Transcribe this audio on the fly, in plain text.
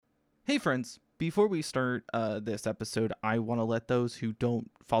Hey friends, before we start this episode, I want to let those who don't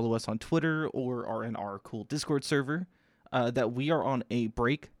follow us on Twitter or are in our cool Discord server that we are on a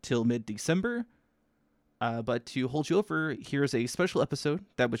break till mid-December. But to hold you over, here's a special episode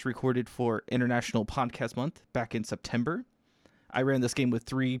that was recorded for International Podcast Month back in September. I ran this game with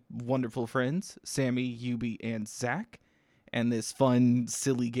three wonderful friends, Sammy, Yubi, and Zach, and this fun,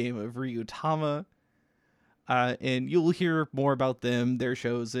 silly game of Ryutama. And you'll hear more about them, their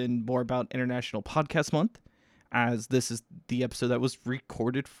shows, and more about International Podcast Month, as this is the episode that was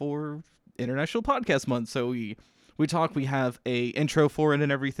recorded for International Podcast Month. So we talk, we have a intro for it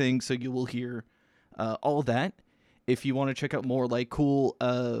and everything, so you will hear all that. If you want to check out more like cool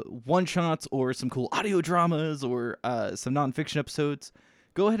one-shots or some cool audio dramas or some nonfiction episodes,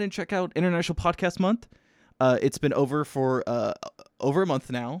 go ahead and check out International Podcast Month. It's been over for over a month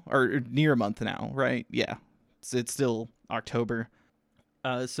now, or near a month now, right? Yeah. It's still October.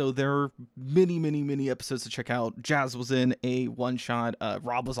 So there are many episodes to check out. Jazz was in a one-shot.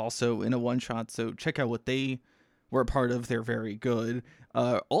 Rob was also in a one-shot. So check out what they were a part of. They're very good.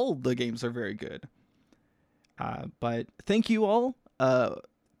 All the games are very good. But thank you all.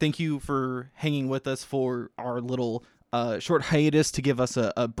 Thank you for hanging with us for our little short hiatus to give us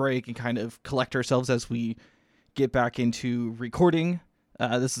a break and kind of collect ourselves as we get back into recording.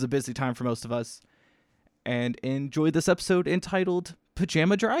 This is a busy time for most of us. And enjoy this episode entitled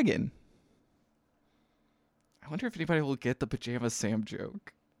Pajama Dragon. I wonder if anybody will get the Pajama Sam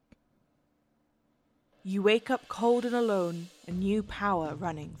joke. You wake up cold and alone, a new power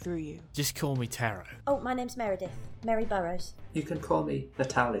running through you. Just call me Taro. Oh, my name's Meredith. Mary Burrows. You can call me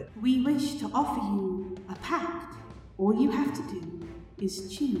Natalia. We wish to offer you a pact. All you have to do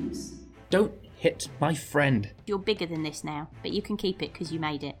is choose. Don't hit my friend. You're bigger than this now, but you can keep it because you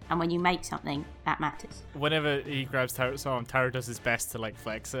made it. And when you make something, that matters. Whenever he grabs Taro's arm, Taro does his best to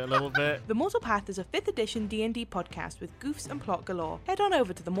flex it a little bit. The Mortal Path is a 5th edition D&D podcast with goofs and plot galore. Head on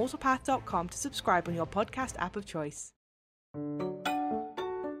over to themortalpath.com to subscribe on your podcast app of choice.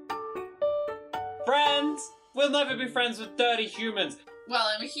 Friends! We'll never be friends with dirty humans. Well,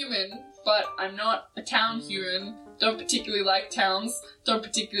 I'm a human, but I'm not a town human. Don't particularly like towns. Don't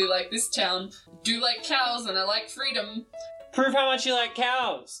particularly like this town. Do like cows, and I like freedom. Prove how much you like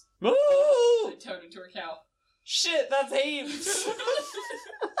cows. Moo! I turned into a cow. Shit, that's heaps!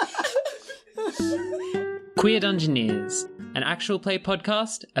 Queer Dungeoneers, an actual play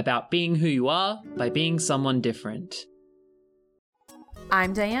podcast about being who you are by being someone different.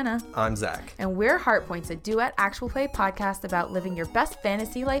 I'm Diana. I'm Zach. And we're Heartpoints, a duet actual play podcast about living your best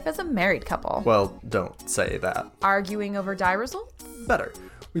fantasy life as a married couple. Well, don't say that. Arguing over die results? Better.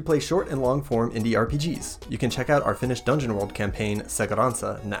 We play short and long form indie RPGs. You can check out our finished Dungeon World campaign,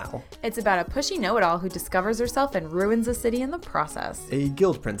 Seguranza, now. It's about a pushy know-it-all who discovers herself and ruins a city in the process. A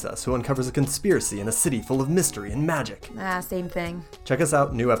guild princess who uncovers a conspiracy in a city full of mystery and magic. Same thing. Check us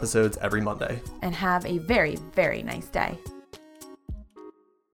out, new episodes every Monday. And have a very, very nice day.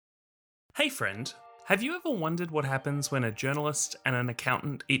 Hey friend, have you ever wondered what happens when a journalist and an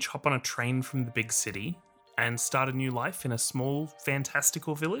accountant each hop on a train from the big city and start a new life in a small,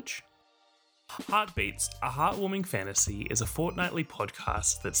 fantastical village? Heartbeats, a heartwarming fantasy, is a fortnightly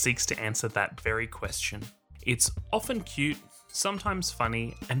podcast that seeks to answer that very question. It's often cute, sometimes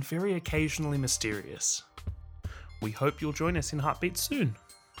funny, and very occasionally mysterious. We hope you'll join us in Heartbeats soon.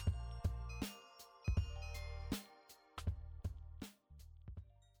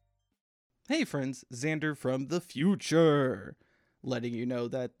 Hey friends, Xander from the future, letting you know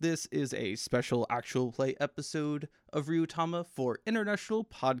that this is a special actual play episode of Ryutama for International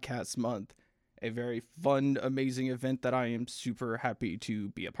Podcast Month, a very fun, amazing event that I am super happy to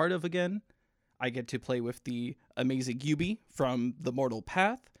be a part of again. I get to play with the amazing Yubi from The Mortal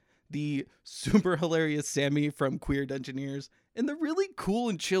Path, the super hilarious Sammy from Queer Dungeoneers, and the really cool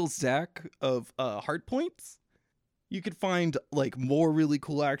and chill Zach of Heartpoints. You could find more really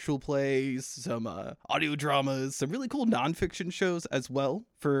cool actual plays, some audio dramas, some really cool nonfiction shows as well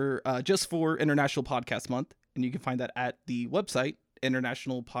for just for International Podcast Month. And you can find that at the website,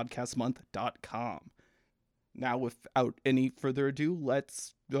 internationalpodcastmonth.com. Now, without any further ado,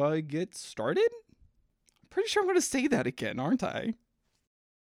 let's get started. I'm pretty sure I'm going to say that again, aren't I?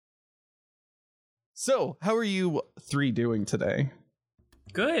 So, how are you three doing today?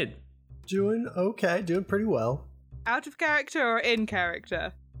 Good. Doing okay, doing pretty well. Out of character or in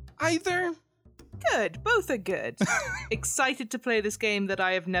character? Either. Good. Both are good. Excited to play this game that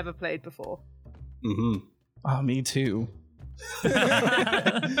I have never played before. Mm-hmm. Oh, me too.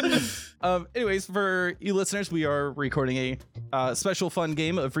 Anyways, for you listeners, we are recording a special fun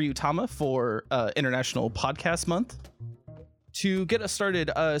game of Ryutama for International Podcast Month. to get us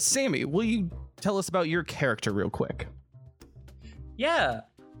started, Sammy, will you tell us about your character real quick? Yeah.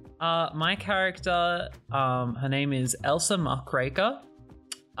 My character, her name is Elsa Muckraker.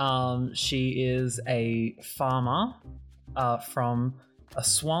 She is a farmer from a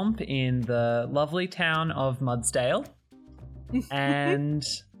swamp in the lovely town of Mudsdale. And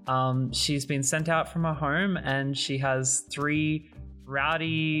she's been sent out from her home, and she has 3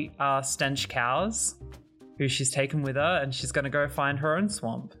 rowdy stench cows who she's taken with her, and she's going to go find her own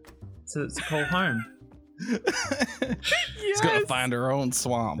swamp. So it's called home. She's gonna find her own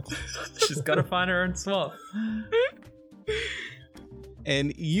swamp. She's gotta find her own swamp.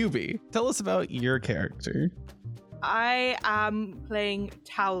 And Yubi, tell us about your character. I am playing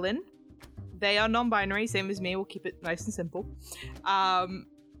Towlin. They are non-binary, same as me. We'll keep it nice and simple.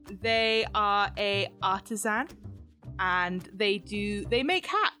 They are a artisan, and they make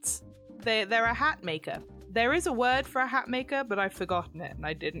hats. They're a hat maker. There is a word for a hat maker, but I've forgotten it and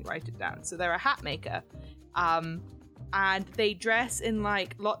I didn't write it down. So they're a hat maker. And they dress in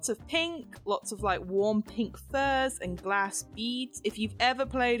like lots of pink, lots of like warm pink furs and glass beads. If you've ever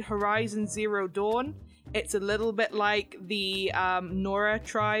played Horizon Zero Dawn, it's a little bit like the Nora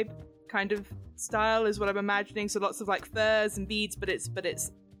tribe kind of style is what I'm imagining. So lots of like furs and beads, but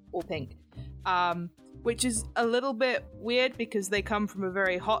it's all pink. Which is a little bit weird because they come from a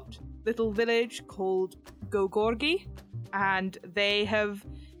very hot little village called Gogorgi, and they have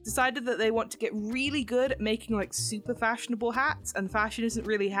decided that they want to get really good at making like super fashionable hats, and fashion isn't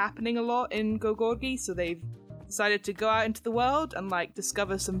really happening a lot in Gogorgi, so they've decided to go out into the world and like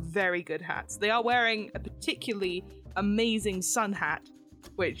discover some very good hats. They are wearing a particularly amazing sun hat,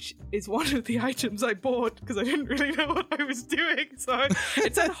 which is one of the items I bought because I didn't really know what I was doing. So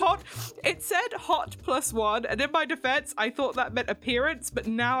it said hot +1, and in my defense, I thought that meant appearance, but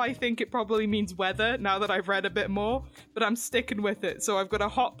now I think it probably means weather, now that I've read a bit more, but I'm sticking with it. So I've got a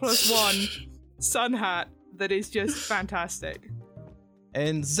hot +1 sun hat that is just fantastic.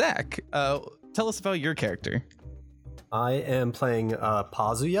 And Zach, tell us about your character. I am playing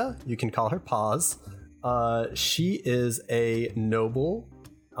Pazuya. You can call her Paz. She is a noble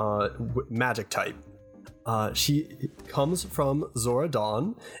magic type. She comes from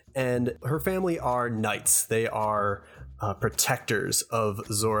Zoradon, and her family are knights. They are protectors of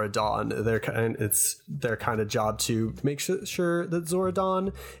Zoradon. It's their kind of job to make sure that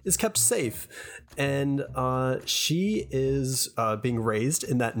Zoradon is kept safe. And she is being raised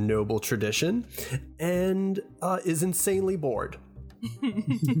in that noble tradition and is insanely bored.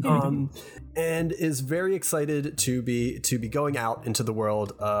 And is very excited to be going out into the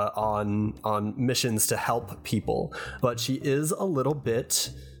world on missions to help people, but she is a little bit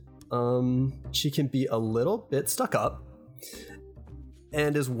she can be a little bit stuck up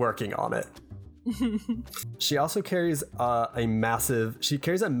and is working on it. She also carries a massive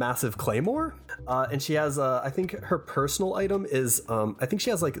claymore, and she has I think her personal item is I think she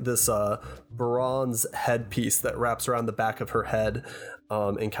has like this bronze headpiece that wraps around the back of her head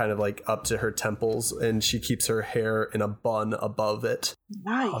and kind of like up to her temples, and she keeps her hair in a bun above it.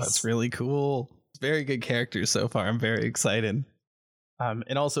 Nice. Oh, that's really cool. Very good characters so far. I'm very excited.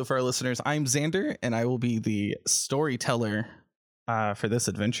 And also for our listeners, I'm Xander, and I will be the storyteller for this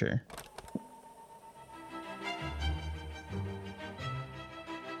adventure.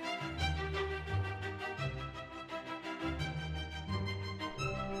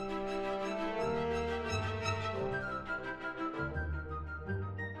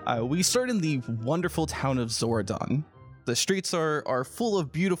 We start in the wonderful town of Zoradon. The streets are full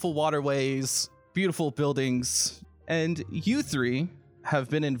of beautiful waterways, beautiful buildings, and you 3 have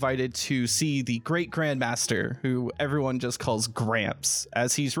been invited to see the Great Grandmaster, who everyone just calls Gramps,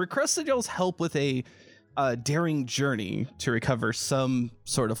 as he's requested y'all's help with a daring journey to recover some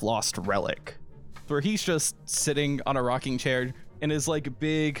sort of lost relic, where he's just sitting on a rocking chair in his like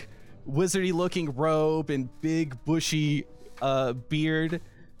big wizardy looking robe and big bushy beard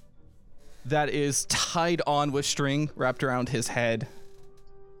that is tied on with string wrapped around his head,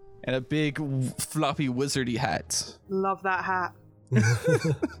 and a big floppy wizardy hat. Love that hat.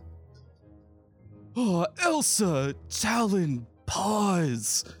 Oh, Elsa, Talon,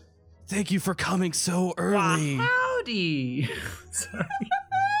 Paz. Thank you for coming so early. Wow, howdy. Sorry.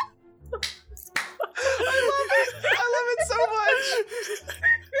 I love it so much.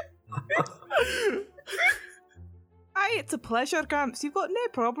 Hi, it's a pleasure, Gramps. You've got no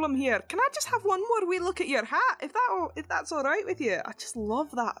problem here. Can I just have one more wee look at your hat, if that's all right with you? I just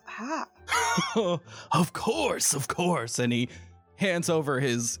love that hat. Of course. And he hands over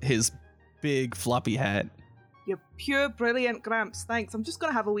his big floppy hat. You're pure brilliant, Gramps. Thanks. I'm just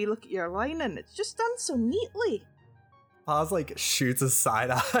gonna have a wee look at your lining. It's just done so neatly. Paz like shoots a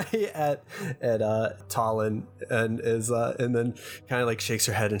side eye at Talon and then kind of like shakes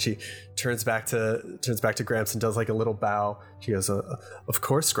her head, and she turns back to Gramps and does like a little bow. She goes, "Of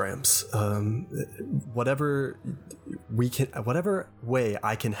course, Gramps. Whatever way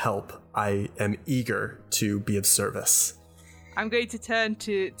I can help, I am eager to be of service." I'm going to turn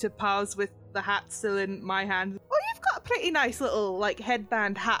to Paz with the hat still in my hand. Oh, you've got a pretty nice little like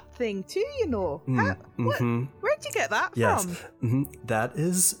headband hat thing too, you know. Where'd you get that from? Mm-hmm. That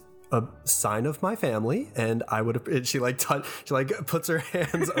is a sign of my family, and I would. She puts her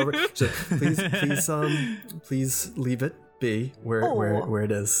hands over. Please leave it be where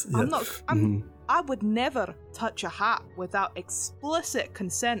it is. Yeah. I would never touch a hat without explicit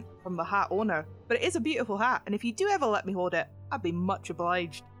consent from the hat owner. But it is a beautiful hat, and if you do ever let me hold it, I'd be much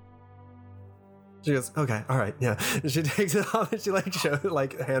obliged. She goes, "Okay, all right, yeah." And she takes it off and she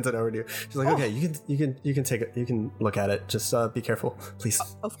hands it over to you. She's like, "Okay, you can take it. You can look at it. Just be careful, please."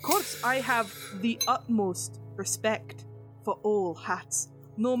 Of course, I have the utmost respect for all hats,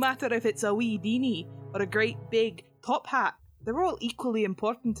 no matter if it's a wee beanie or a great big top hat. They're all equally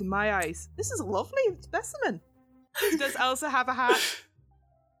important in my eyes. This is a lovely specimen. Does Elsa have a hat?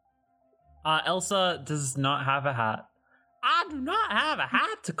 Elsa does not have a hat. I do not have a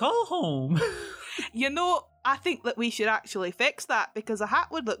hat to call home. You know, I think that we should actually fix that, because a hat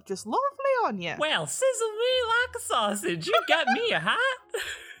would look just lovely on you. Well, sizzle me like a sausage. You got me a hat.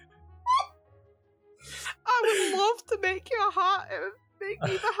 I would love to make you a hat. It would make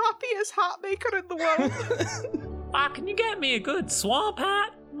me the happiest hat maker in the world. Can you get me a good swamp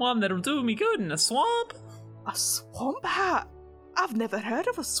hat? One that'll do me good in a swamp? A swamp hat? I've never heard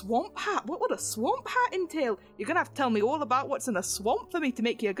of a swamp hat. What would a swamp hat entail? You're gonna have to tell me all about what's in a swamp for me to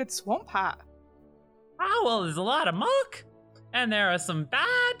make you a good swamp hat. Oh, well, there's a lot of muck. And there are some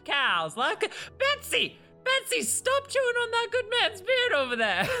bad cows, like Betsy! Betsy, stop chewing on that good man's beard over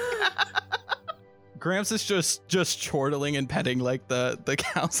there! Gramps is just chortling and petting like the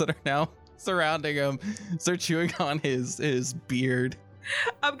cows that are now surrounding him. Start chewing on his beard.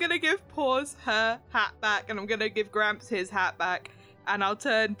 I'm gonna give Paws her hat back, and I'm gonna give Gramps his hat back, and I'll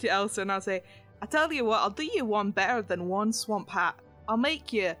turn to Elsa and I'll say, I tell you what, I'll do you one better than one swamp hat. I'll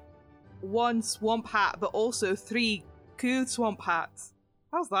make you one swamp hat, but also 3 cool swamp hats.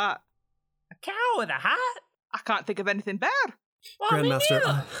 How's that? A cow with a hat? I can't think of anything better. Well,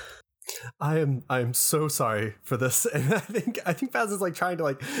 Grandmaster, I am so sorry for this, and I think Paz is trying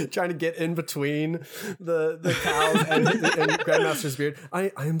to get in between the cows and Grandmaster's beard.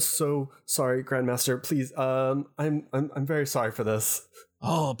 I am so sorry, Grandmaster. Please, I'm very sorry for this.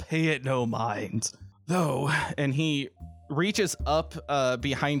 Oh, pay it no mind. Though, and he reaches up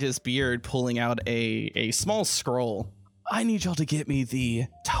behind his beard, pulling out a small scroll. I need y'all to get me the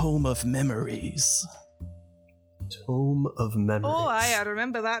Tome of Memories. Tome of Memories. Oh, I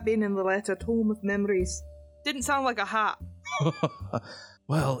remember that being in the letter. Tome of Memories. Didn't sound like a hat.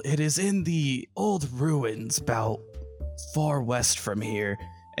 Well, it is in the old ruins about far west from here.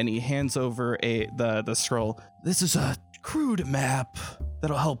 And he hands over the scroll. This is a crude map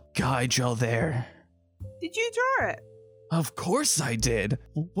that'll help guide y'all there. Did you draw it? Of course I did.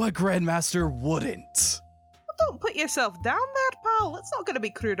 What Grandmaster wouldn't? Don't put yourself down there, pal. It's not going to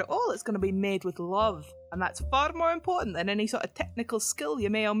be crude at all. It's going to be made with love. And that's far more important than any sort of technical skill you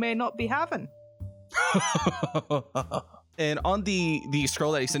may or may not be having. And on the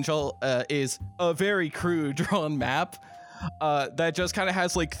scroll that he sent y'all is a very crude drawn map that just kind of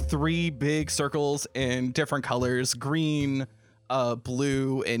has 3 big circles in different colors, green,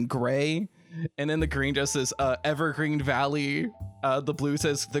 blue, and gray. And then the green just says Evergreen Valley. The blue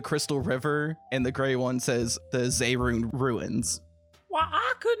says the Crystal River, and the gray one says the Zayrun Ruins. Well,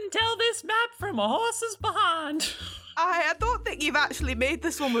 I couldn't tell this map from a horse's behind. I don't think you've actually made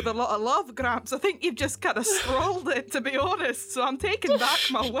this one with a lot of love, Gramps. I think you've just kind of scrolled it, to be honest. So I'm taking back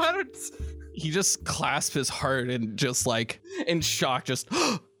my words. He just clasped his heart and just in shock, just...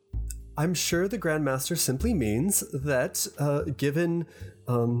 I'm sure the Grandmaster simply means that given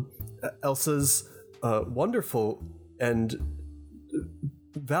Elsa's wonderful and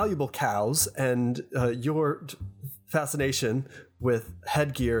valuable cows and your fascination with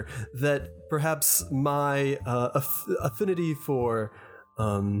headgear, that perhaps my affinity for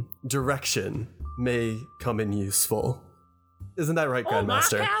direction may come in useful. Isn't that right,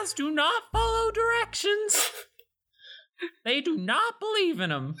 Grandmaster? My cows do not follow directions. They do not believe in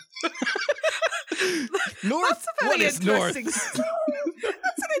them. North. That's a very interesting. That's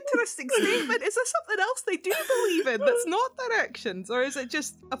an interesting statement. Is there something else they do believe in that's not directions, or is it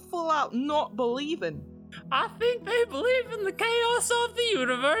just a full-out not believing? I think they believe in the chaos of the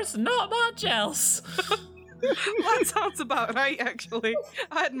universe, not much else. That sounds about right, actually.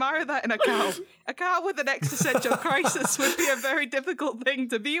 I admire that in a cow. A cow with an existential crisis would be a very difficult thing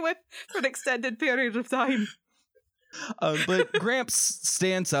to be with for an extended period of time. But Gramps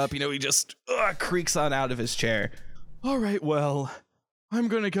stands up, he just creaks on out of his chair. All right, well, I'm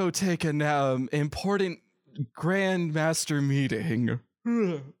gonna go take an important Grandmaster meeting.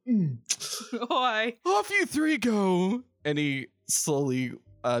 Why? Off you three go. And he slowly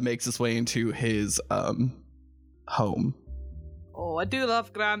makes his way into his home. Oh, I do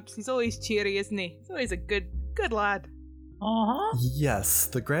love Gramps. He's always cheery, isn't he? He's always a good lad. Uh-huh. Yes,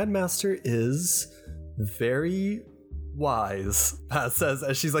 the Grandmaster is very wise, Pat says,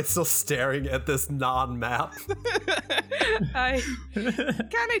 as she's still staring at this non-map. I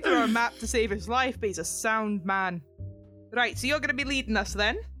can't draw a map to save his life, but he's a sound man. Right, so you're going to be leading us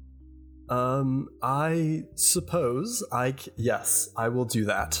then? I suppose yes, I will do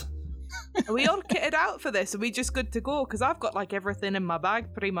that. Are we all kitted out for this? Are we just good to go? Because I've got everything in my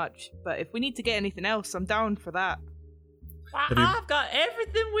bag pretty much. But if we need to get anything else, I'm down for that. I've got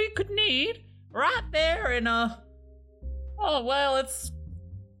everything we could need right there in oh, well, it's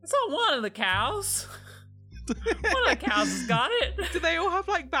on one of the cows. One of the cows has got it. Do they all have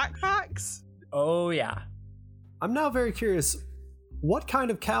backpacks? Oh, yeah. I'm now very curious, what kind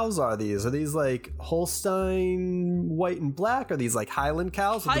of cows are these? Are these Holstein white and black? Are these Highland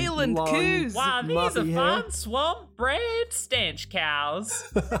cows? Highland coos! Wow, these are fun swamp bred stench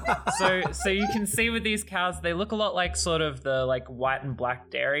cows. so you can see with these cows, they look a lot like sort of the white and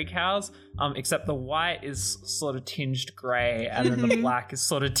black dairy cows, except the white is sort of tinged grey and then the black is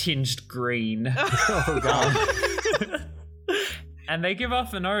sort of tinged green. Oh god. And they give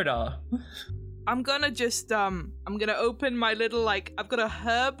off an odor. I'm gonna just, I'm gonna open my little, I've got a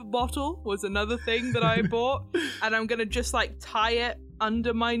herb bottle, was another thing that I bought, and I'm gonna just, tie it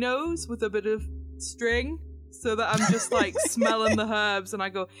under my nose with a bit of string, so that I'm just, smelling the herbs, and I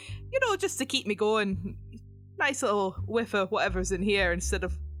go, just to keep me going, nice little whiff of whatever's in here, instead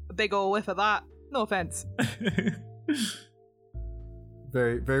of a big old whiff of that. No offense.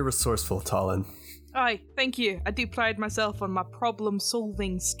 Very, very resourceful, Talon. Aye, thank you. I do pride myself on my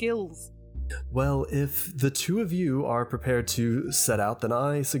problem-solving skills. Well, if the two of you are prepared to set out, then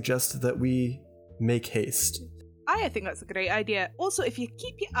I suggest that we make haste. I think that's a great idea. Also, if you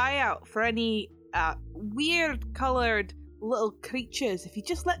keep your eye out for any weird-coloured little creatures, if you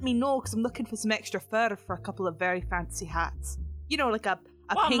just let me know, because I'm looking for some extra fur for a couple of very fancy hats.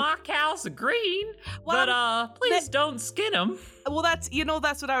 A pink... my cows are green, but please don't skin them. Well, that's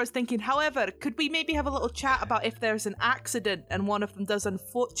what I was thinking. However, could we maybe have a little chat about if there's an accident and one of them does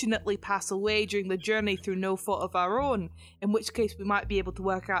unfortunately pass away during the journey through no fault of our own, in which case we might be able to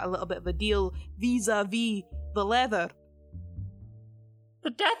work out a little bit of a deal vis-a-vis the leather. The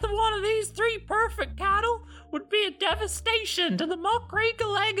death of one of these three perfect cattle would be a devastation to the Muckraker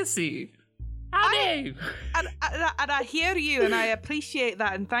legacy. How dare you? And I hear you, and I appreciate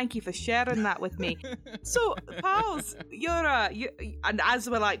that, and thank you for sharing that with me. So, pals, and as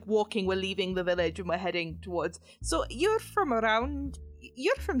we're walking, we're leaving the village and we're heading towards. So you're from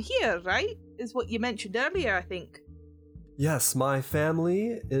here, right? Is what you mentioned earlier, I think. Yes, my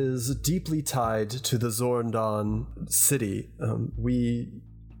family is deeply tied to the Zorndon city. We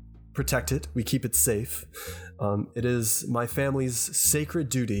protect it. We keep it safe. It is my family's sacred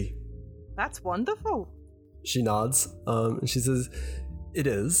duty. That's wonderful. She nods. And she says, "It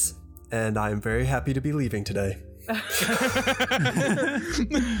is, and I am very happy to be leaving today."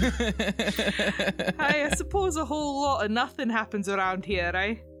 I suppose a whole lot of nothing happens around here,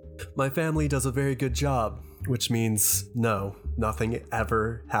 eh? My family does a very good job, which means no, nothing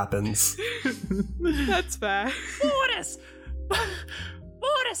ever happens. That's fair. Mortis,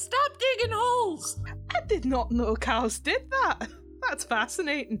 stop digging holes! I did not know cows did that. That's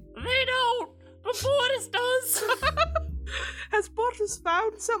fascinating. They don't, but Mortis does. Has Mortis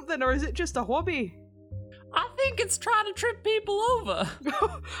found something, or is it just a hobby? I think it's trying to trip people over.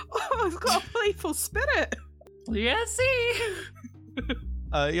 Oh, it's got a playful spirit. Yeah, see?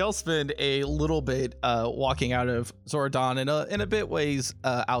 Y'all spend a little bit walking out of Zorndon in a bit ways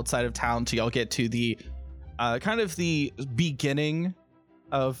outside of town till y'all get to the kind of the beginning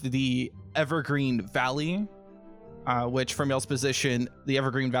of the Evergreen Valley, which from y'all's position, the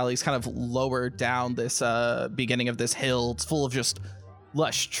Evergreen Valley is kind of lower down this beginning of this hill. It's full of just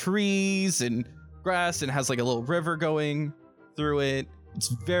lush trees and grass and has like a little river going through it. It's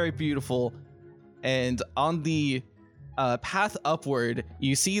very beautiful. And on the path upward,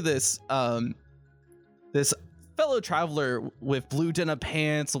 you see this this fellow traveler with blue denim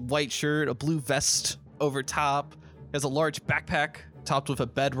pants, a white shirt, a blue vest over top, has a large backpack topped with a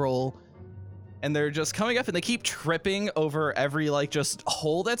bedroll, and they're just coming up and they keep tripping over every just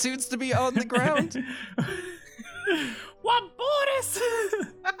hole that seems to be on the ground. What, Boris?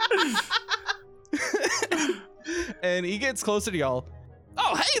 And he gets closer to y'all.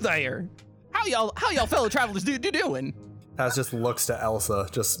 Oh, hey there! How y'all fellow travelers doing? Paz just looks to Elsa,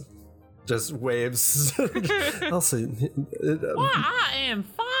 just waves. Elsa, Why, I am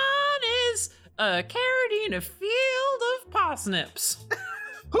fine as a carrot in a field of parsnips.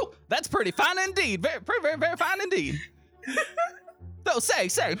 Ooh, that's pretty fine indeed. Very, very, very fine indeed. So say,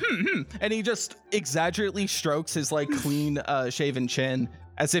 and he just exaggerately strokes his clean shaven chin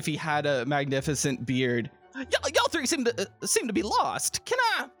as if he had a magnificent beard. Y'all three seem to be lost. Can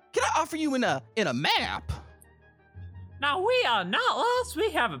I offer you in a map? Now, we are not lost.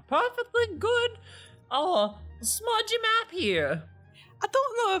 We have a perfectly good smudgy map here. I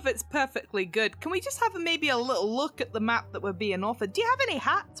don't know if it's perfectly good. Can we just have maybe a little look at the map that we're being offered? Do you have any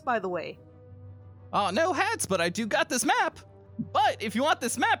hats, by the way? Oh, no hats, but I do got this map. But if you want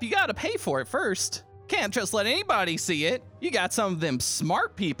this map, you gotta pay for it first. Can't just let anybody see it. You got some of them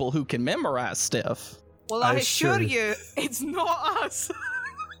smart people who can memorize stuff. Well, I assure you, it's not us.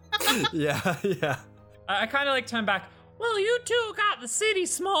 Yeah. I kind of turn back. Well, you two got the city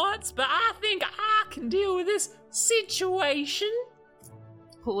smarts, but I think I can deal with this situation.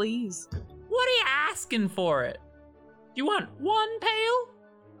 Please. What are you asking for it? Do you want 1 pail?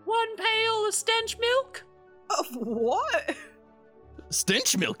 1 pail of stench milk? Of what?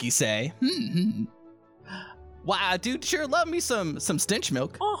 Stench milk, you say? Why, dude, sure love me some stench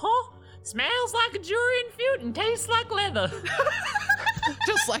milk. Uh-huh. Smells like a durian fruit and tastes like leather.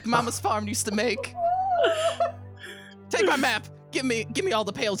 Just like Mama's farm used to make. Take my map. Give me all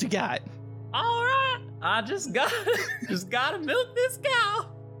the pails you got. All right. I just gotta milk this cow.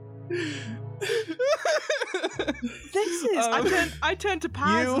 This is. I turn to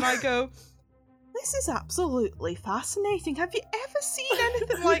Paz and I go, this is absolutely fascinating. Have you ever seen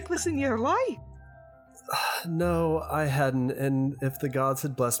anything like this in your life? No, I hadn't, and if the gods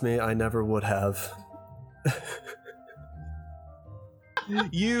had blessed me, I never would have.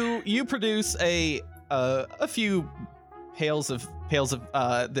 You produce a few pails of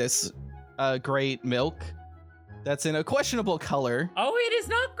this great milk that's in a questionable color. Oh, it is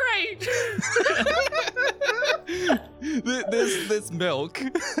not great. this milk,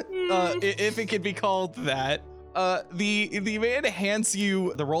 if it could be called that. The man hands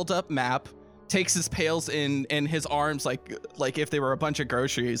you the rolled up map, takes his pails in his arms like if they were a bunch of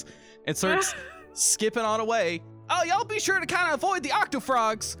groceries, and starts skipping on away. Oh, y'all be sure to kind of avoid the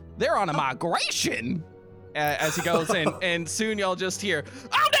octofrogs. They're on a migration. As he goes in, and soon y'all just hear,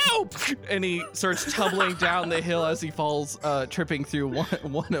 oh no! And he starts tumbling down the hill as he falls, tripping through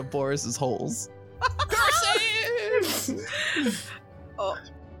one of Boris's holes. Curses! Oh,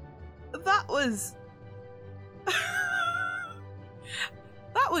 that was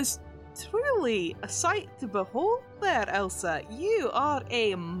truly a sight to behold there, Elsa. You are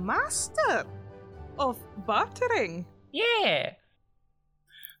a master of bartering. Yeah.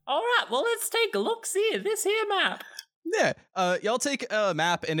 All right, well, let's take a look-see at this here map. Yeah, y'all take a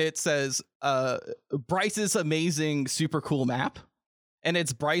map, and it says Bryce's amazing, super cool map. And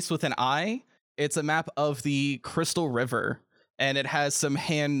it's Bryce with an I. It's a map of the Crystal River, and it has some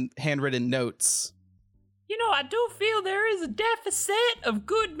handwritten notes. You know, I do feel there is a deficit of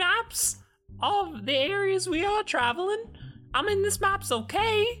good maps of the areas we are traveling. I mean, this map's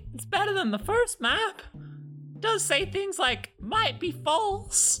okay. It's better than the first map. Does say things like might be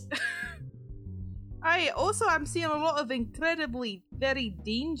false. I'm seeing a lot of incredibly very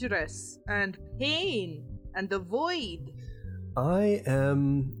dangerous and pain and the void. I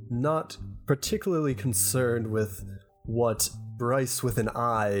am not particularly concerned with what Bryce with an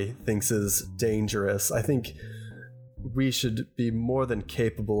I thinks is dangerous. I think we should be more than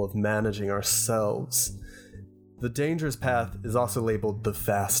capable of managing ourselves. The dangerous path is also labeled the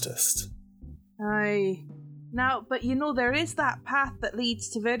fastest. Now, but you know, there is that path that leads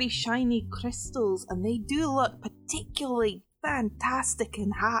to very shiny crystals, and they do look particularly fantastic in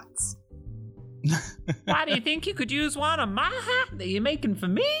hats. Why do you think you could use one of my hat that you're making for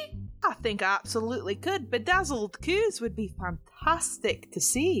me? I think I absolutely could. Bedazzled coos would be fantastic to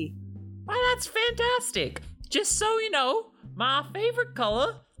see. Why, that's fantastic. Just so you know, my favorite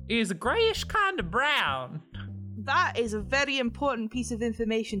color is a grayish kind of brown. That is a very important piece of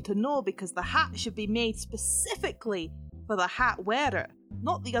information to know, because the hat should be made specifically for the hat wearer,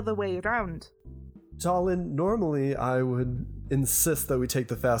 not the other way around. Talon, normally I would insist that we take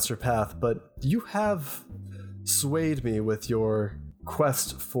the faster path, but you have swayed me with your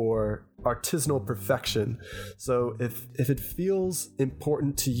quest for artisanal perfection. So if it feels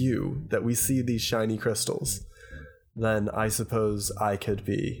important to you that we see these shiny crystals, then I suppose I could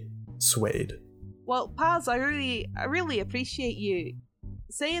be swayed. Well, Paz, I really appreciate you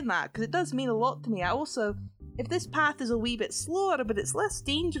saying that, because it does mean a lot to me. I also, if this path is a wee bit slower, but it's less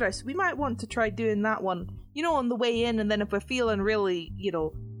dangerous, we might want to try doing that one, on the way in, and then if we're feeling really,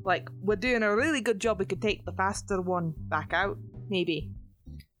 like we're doing a really good job, we could take the faster one back out, maybe.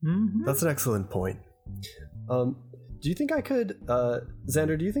 Mm-hmm. That's an excellent point. Do you think I could,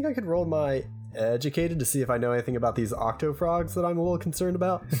 Xander, do you think I could roll my educated to see if I know anything about these octofrogs that I'm a little concerned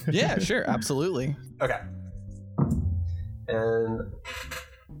about? Yeah, sure, absolutely. Okay. And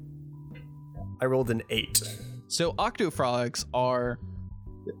I rolled an 8. So octofrogs are,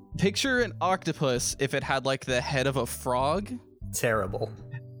 picture an octopus if it had like the head of a frog. Terrible.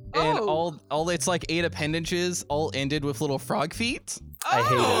 And all its like 8 appendages all ended with little frog feet. I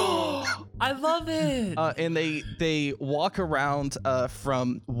hate it. I love it. And they walk around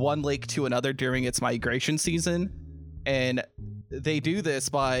from one lake to another during its migration season, and they do this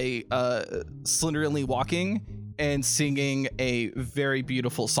by slenderly walking and singing a very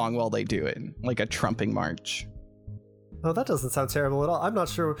beautiful song while they do it, like a trumping march. Oh, that doesn't sound terrible at all. I'm not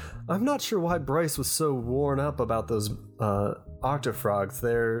sure why Bryce was so worn up about those octofrogs.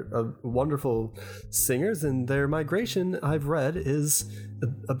 They're wonderful singers, and their migration, I've read, is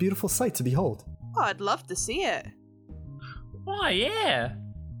a beautiful sight to behold. Oh, I'd love to see it. Oh, yeah.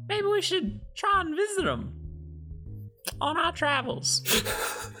 Maybe we should try and visit them on our travels.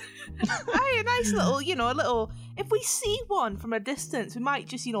 Aye, a nice little, if we see one from a distance, we might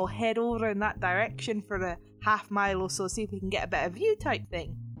just, head over in that direction for a half mile or so, see if we can get a better view type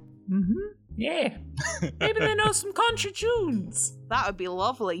thing. Mm-hmm. Yeah. Maybe they know some country tunes. That would be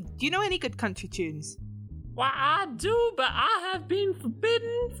lovely. Do you know any good country tunes? Why, I do, but I have been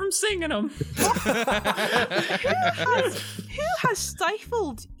forbidden from singing them. Who has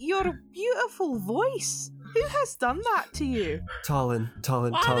stifled your beautiful voice? Who has done that to you? Talon.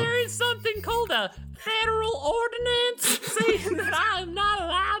 Why, there is something called a federal ordinance saying that I am not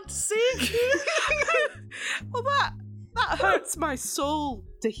allowed to sing. Well, that hurts my soul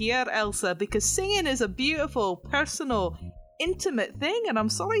to hear, Elsa, because singing is a beautiful, personal, intimate thing, and I'm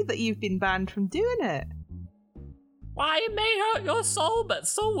sorry that you've been banned from doing it. Why, it may hurt your soul, but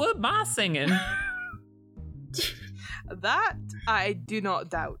so would my singing. That I do not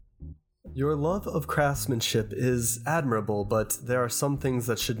doubt. Your love of craftsmanship is admirable, but there are some things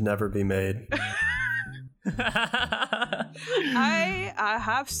that should never be made. I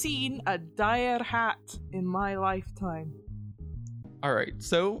have seen a dire hat in my lifetime. All right,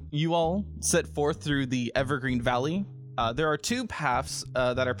 so you all set forth through the Evergreen Valley. There are 2 paths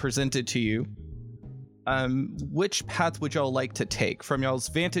that are presented to you. Which path would y'all like to take? From y'all's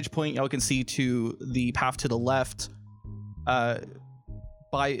vantage point, y'all can see to the path to the left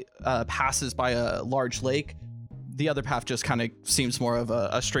passes by a large lake. The other path just kind of seems more of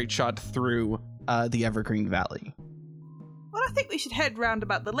a straight shot through the Evergreen Valley. Well, I think we should head round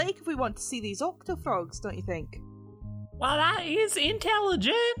about the lake if we want to see these octofrogs, don't you think? Well, that is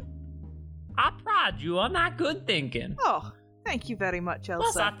intelligent. I pride you on that good thinking. Oh, thank you very much, Elsa.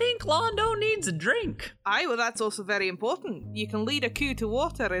 Plus, I think Londo needs a drink. Aye, well, that's also very important. You can lead a coo to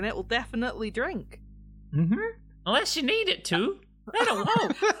water and it will definitely drink. Mm-hmm. Unless you need it to. Then it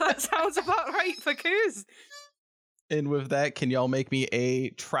won't. That sounds about right for coos. And with that, can y'all make me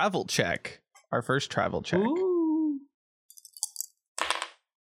a travel check? Our first travel check. Ooh.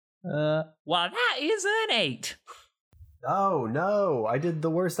 Well, that is an 8. Oh, no. I did the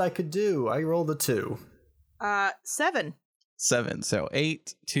worst I could do. I rolled a 2. 7. 7. So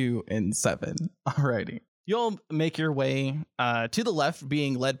 8, 2, and 7. Alrighty. You'll make your way to the left,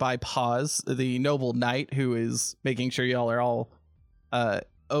 being led by Paz, the noble knight who is making sure y'all are all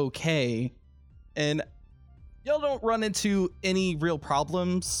okay. And y'all don't run into any real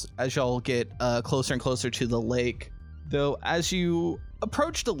problems as y'all get closer and closer to the lake. Though as you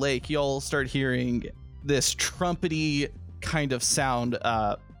approach the lake, y'all start hearing this trumpety kind of sound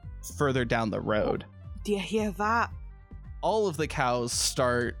further down the road. Do you hear that? All of the cows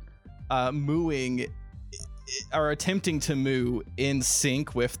start mooing or attempting to moo in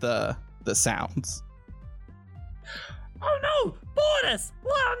sync with the sounds. Oh no! Bortus!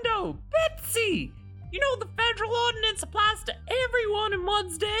 Londo! Betsy! You know the federal ordinance applies to everyone in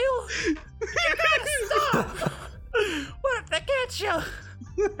Mudsdale? You gotta stop! What if they catch you?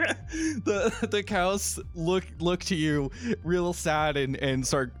 The cows look to you real sad and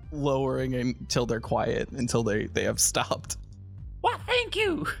start lowering until they're quiet, until they have stopped. Well, thank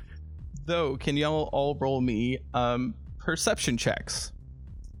you. Though, can y'all all roll me perception checks?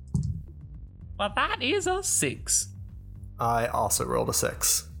 Well, that is a 6. I also rolled a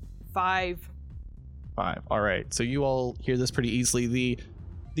 6. 5. 5. All right. So you all hear this pretty easily.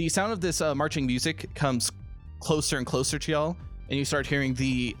 The sound of this marching music comes closer and closer to y'all, and you start hearing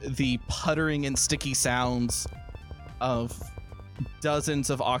the puttering and sticky sounds of dozens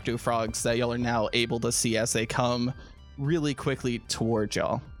of octofrogs that y'all are now able to see as they come really quickly towards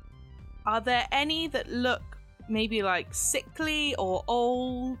y'all. Are there any that look maybe like sickly or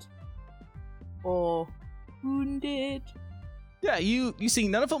old or wounded? Yeah, you see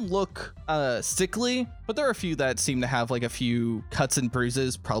none of them look sickly, but there are a few that seem to have like a few cuts and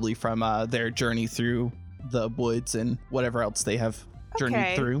bruises, probably from their journey through the woods and whatever else they have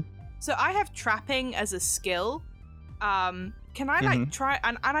journeyed through. So I have trapping as a skill. Can I like try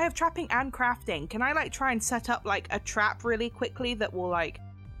and I have trapping and crafting. Can I like try and set up like a trap really quickly that will like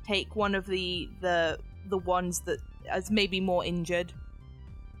take one of the ones that is maybe more injured?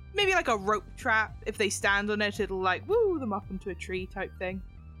 Maybe like a rope trap. If they stand on it, it'll like woo them up into a tree type thing.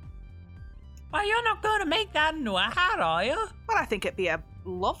 Well, you're not going to make that into a hat, are you? Well, I think it'd be a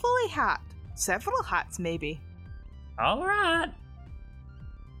lovely hat. Several hats, maybe. All right.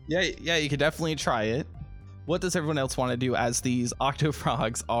 Yeah, you could definitely try it. What does everyone else want to do as these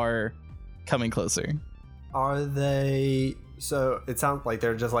octofrogs are coming closer? Are they... So it sounds like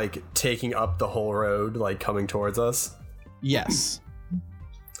they're just like taking up the whole road, like coming towards us? Yes.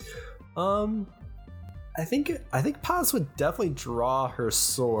 I think Paz would definitely draw her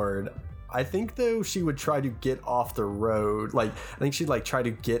sword. I think though she would try to get off the road. Like I think she'd like try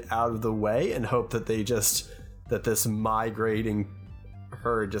to get out of the way and hope that that this migrating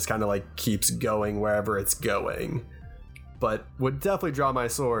herd just kind of like keeps going wherever it's going. But would definitely draw my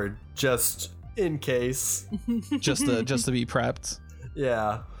sword just in case. just to be prepped.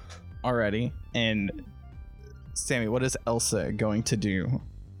 Yeah. Alrighty. And Sammy, what is Elsa going to do?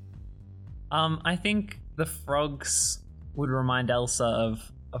 I think the frogs would remind Elsa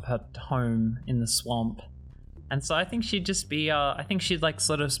of her home in the swamp. And so I think she'd just be, she'd like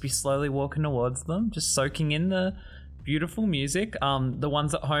sort of be slowly walking towards them, just soaking in the beautiful music. The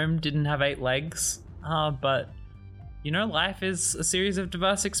ones at home didn't have 8 legs, but you know, life is a series of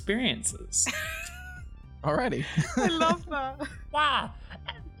diverse experiences. Alrighty. I love that. Wow,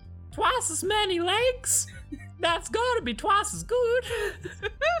 twice as many legs? That's gotta be twice as good.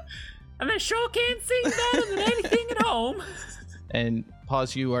 And they sure can't sing better than anything at home. And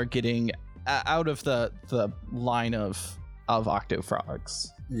Pause, you are getting out of the line of octofrogs.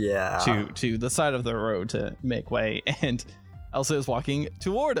 Yeah. To the side of the road to make way, and Elsa is walking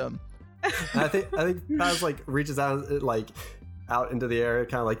toward him. I think Paz like reaches out like out into the area,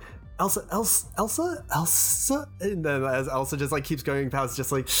 kind of like Elsa, and then as Elsa just like keeps going, Paz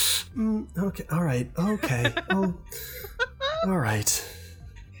just like, okay, all right, okay, oh, all right.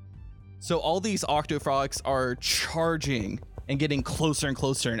 So all these octofrogs are charging and getting closer and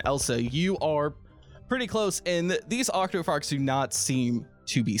closer, and Elsa, you are pretty close, and these octofrogs do not seem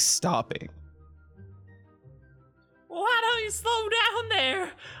to be stopping. Why don't you slow down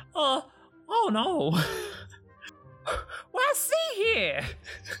there? Oh no. Well, see here.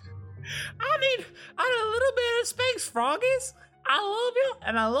 I need a little bit of space, froggies. I love you,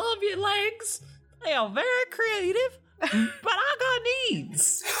 and I love your legs. They are very creative, but I got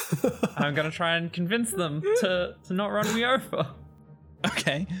needs. I'm gonna try and convince them to not run me over.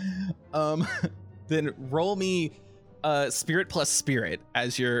 Okay. Then roll me spirit plus spirit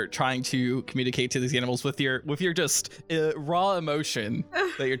as you're trying to communicate to these animals with your just raw emotion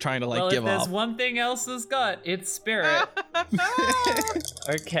that you're trying to like give off. Well, if there's off. one thing Elsa's got, it's spirit.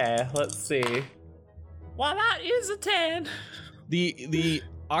 Okay, let's see. Well, that is a 10. The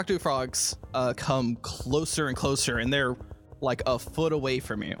octofrogs come closer and closer, and they're like a foot away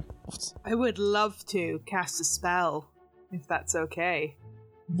from you. I would love to cast a spell, if that's okay.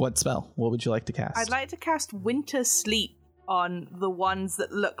 What spell? What would you like to cast? I'd like to cast Winter Sleep on the ones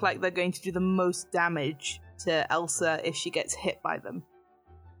that look like they're going to do the most damage to Elsa if she gets hit by them.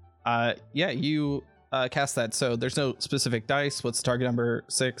 Yeah, you cast that. So there's no specific dice. What's target number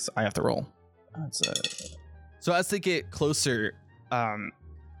 6? I have to roll. So as they get closer,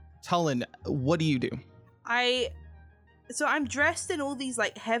 Talon, what do you do? So I'm dressed in all these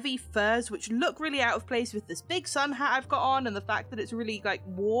like heavy furs, which look really out of place with this big sun hat I've got on and the fact that it's really like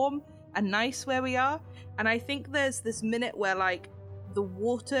warm and nice where we are. And I think there's this minute where like the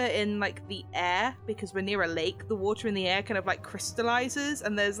water in like the air, because we're near a lake, the water in the air kind of like crystallizes,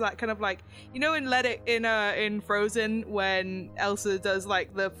 and there's that kind of like, you know, in Frozen when Elsa does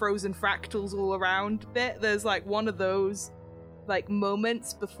like the frozen fractals all around bit, there's like one of those like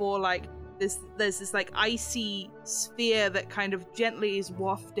moments before like There's this like icy sphere that kind of gently is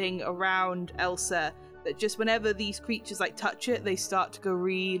wafting around Elsa, that just whenever these creatures like touch it, they start to go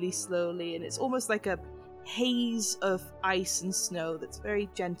really slowly, and it's almost like a haze of ice and snow that's very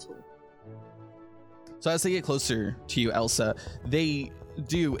gentle. So as they get closer to you, Elsa, they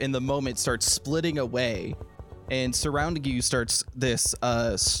do in the moment start splitting away, and surrounding you starts this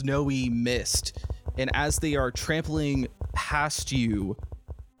snowy mist. And as they are trampling past you,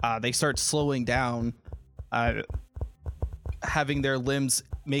 they start slowing down, having their limbs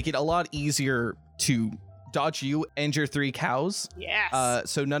make it a lot easier to dodge you and your 3 cows. Yes.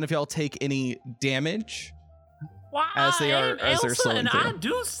 So none of y'all take any damage. Well, as they are, as Elsa, they're slowing and through. I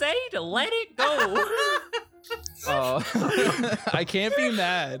do say to let it go. I can't be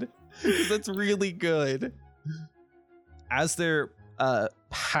mad. That's really good. As they're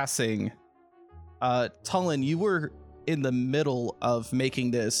passing, Tulin, you were in the middle of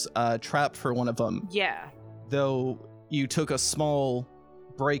making this trap for one of them. Yeah. Though you took a small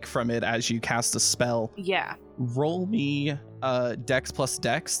break from it as you cast a spell. Yeah. Roll me Dex plus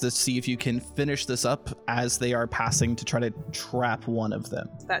Dex to see if you can finish this up as they are passing to try to trap one of them.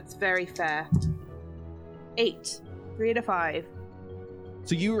 That's very fair. 8. 3 to 5.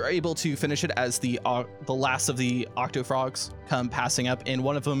 So you were able to finish it as the last of the octofrogs come passing up, and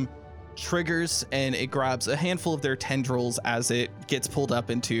one of them triggers and it grabs a handful of their tendrils as it gets pulled up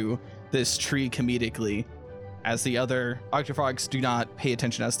into this tree comedically, as the other octofrogs do not pay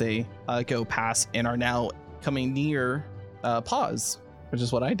attention as they go past and are now coming near pause, which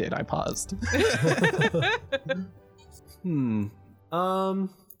is what I did. I paused.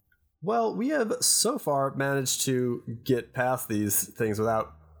 Well, we have so far managed to get past these things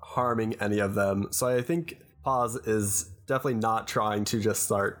without harming any of them. So I think Paz is definitely not trying to just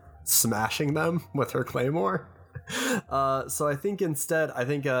start smashing them with her claymore. So I think instead, I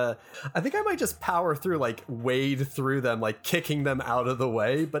think I might just power through, like wade through them, like kicking them out of the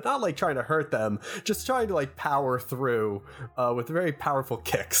way, but not like trying to hurt them, just trying to like power through with very powerful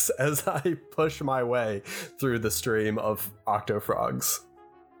kicks as I push my way through the stream of octofrogs.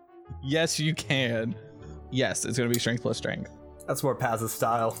 Yes, you can. Yes, it's going to be strength plus strength. That's more Paz's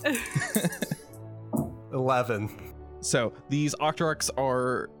style. 11. So these octoroks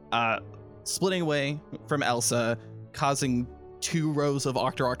are splitting away from Elsa, causing 2 rows of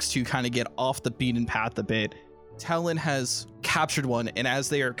octoroks to kind of get off the beaten path a bit. Talon has captured one, and as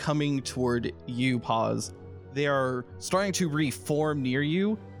they are coming toward you, Paz, they are starting to reform near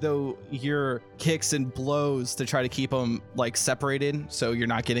you, though your kicks and blows to try to keep them like separated so you're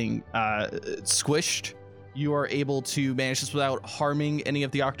not getting squished. You are able to manage this without harming any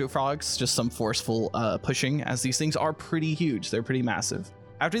of the octofrogs, just some forceful pushing, as these things are pretty huge. They're pretty massive.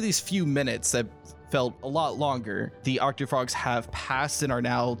 After these few minutes that felt a lot longer, the octofrogs have passed and are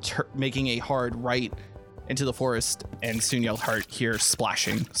now making a hard right into the forest, and soon you'll hear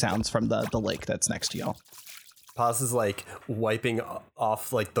splashing sounds from the lake that's next to y'all. Paz is like wiping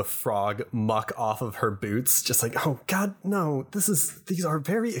off like the frog muck off of her boots, just like, oh god, no, these are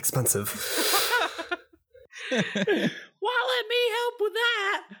very expensive. Well, let me help with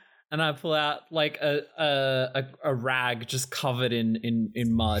that. And I pull out like a rag just covered in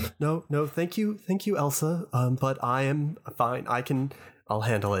mud. No, thank you, Elsa. But I am fine. I'll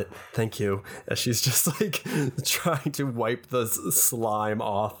handle it. Thank you. As she's just like trying to wipe the slime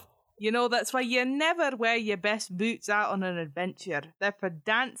off. You know, that's why you never wear your best boots out on an adventure. They're for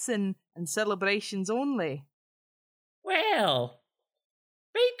dancing and celebrations only. Well,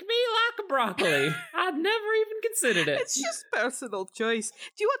 bake me like a broccoli. I'd never even considered it. It's just personal choice.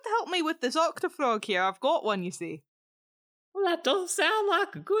 Do you want to help me with this octofrog here? I've got one, you see. Well, that does sound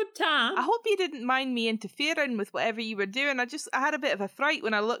like a good time. I hope you didn't mind me interfering with whatever you were doing. I had a bit of a fright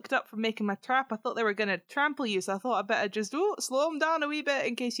when I looked up from making my trap. I thought they were going to trample you, so I thought I'd better just slow them down a wee bit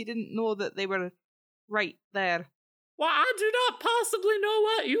in case you didn't know that they were right there. Well, I do not possibly know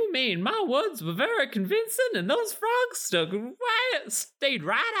what you mean. My words were very convincing, and those frogs stayed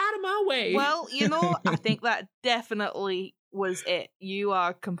right out of my way. Well, you know, I think that definitely was it. You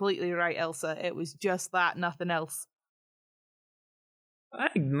are completely right, Elsa. It was just that, nothing else.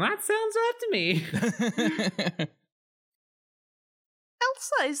 That sounds right to me.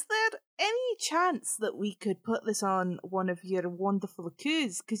 Elsa, is there any chance that we could put this on one of your wonderful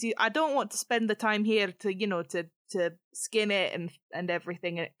coups? Because I don't want to spend the time here to skin it and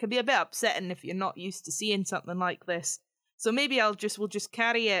everything. And it can be a bit upsetting if you're not used to seeing something like this. So maybe we'll just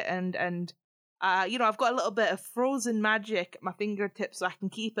carry it and I've got a little bit of frozen magic at my fingertips, so I can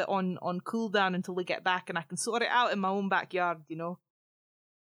keep it on cooldown until we get back, and I can sort it out in my own backyard, you know.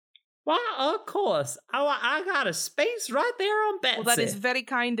 Well, of course. I got a space right there on Betsy. Well, that is very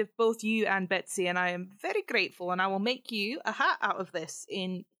kind of both you and Betsy, and I am very grateful, and I will make you a hat out of this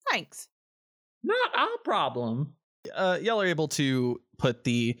in thanks. Not our problem. Y'all are able to put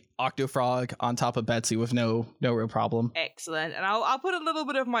the Octofrog on top of Betsy with no real problem. Excellent. And I'll put a little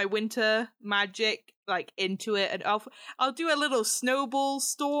bit of my winter magic like into it, and I'll do a little snowball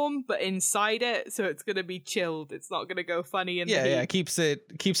storm, but inside it, so it's gonna be chilled. It's not gonna go funny in the heat. Yeah, keeps it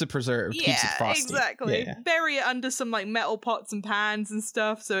preserved, keeps it frosty. Exactly. Yeah. Bury it under some like metal pots and pans and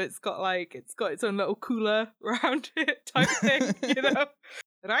stuff, so it's got its own little cooler around it type thing, you know.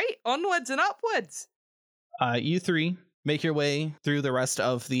 Right, onwards and upwards. You three make your way through the rest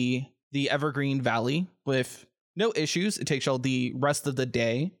of the Evergreen Valley with no issues. It takes y'all the rest of the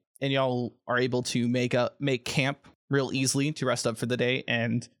day, and y'all are able to make camp real easily to rest up for the day,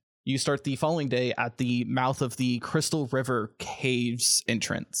 and you start the following day at the mouth of the Crystal River Caves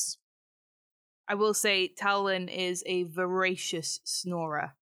entrance. I will say Talon is a voracious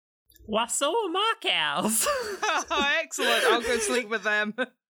snorer. Why, so are my cows. Excellent. I'll go sleep with them.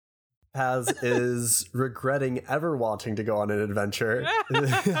 Paz is regretting ever wanting to go on an adventure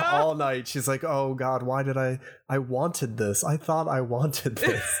all night. She's like, oh God, why did I wanted this. I thought I wanted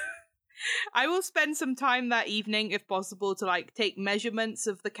this. I will spend some time that evening, if possible, to like take measurements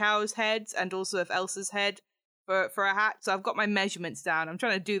of the cows' heads and also of Elsa's head for a hat. So I've got my measurements down. I'm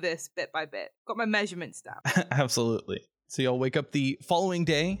trying to do this bit by bit. Got my measurements down. Absolutely. So you'll wake up the following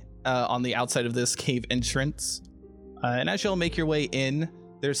day on the outside of this cave entrance. And as y'all make your way in,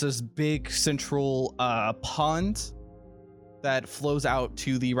 there's this big central pond that flows out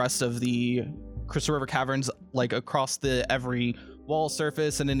to the rest of the Crystal River Caverns, like across every wall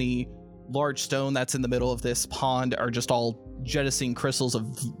surface, and any large stone that's in the middle of this pond are just all jettisoning crystals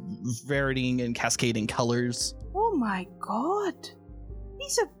of varying and cascading colors. Oh my God,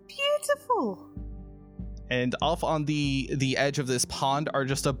 these are beautiful. And off on the edge of this pond are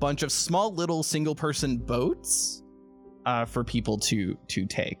just a bunch of small little single-person boats for people to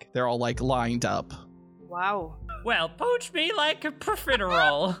take. They're all like lined up. Wow. Well, poach me like a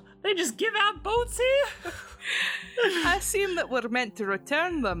profiterole. They just give out boats here? I assume that we're meant to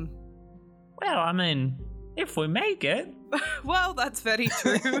return them. Well, I mean, if we make it. Well, that's very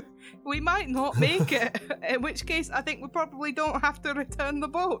true. We might not make it, in which case I think we probably don't have to return the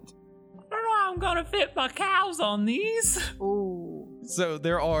boat. I don't know how I'm gonna fit my cows on these. Ooh. So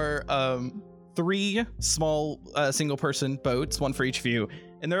there are 3 small single-person boats, one for each of you,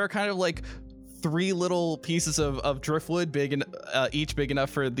 and there are kind of like 3 little pieces of driftwood, each big enough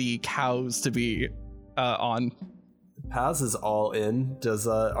for the cows to be on. Paz is all in.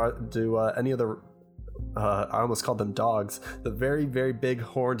 Do any of the I almost called them dogs. The very, very big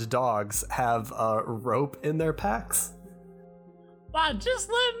horned dogs have rope in their packs? Why, just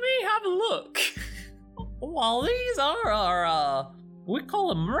let me have a look. Well, these are our, we call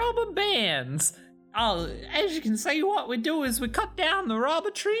them rubber bands. As you can see, what we do is we cut down the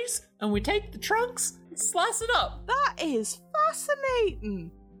rubber trees and we take the trunks and slice it up. That is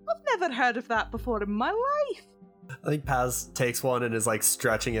fascinating. I've never heard of that before in my life. I think Paz takes one and is like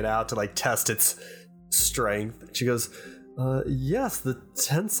stretching it out to like test its strength. She goes, yes, the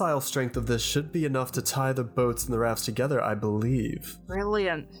tensile strength of this should be enough to tie the boats and the rafts together, I believe.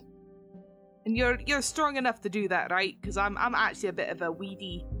 Brilliant. And you're strong enough to do that, right? Because I'm actually a bit of a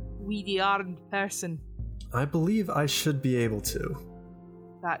weedy armed person. I believe I should be able to.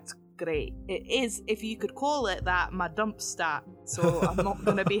 That's great. It is, if you could call it that, my dump stat. So I'm not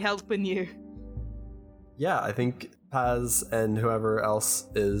going to be helping you. Yeah, I think Paz and whoever else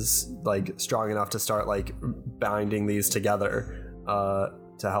is like strong enough to start like binding these together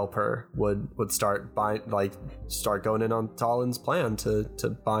to help her would start going in on Talon's plan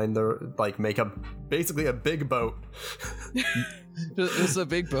to bind make basically a big boat. Just a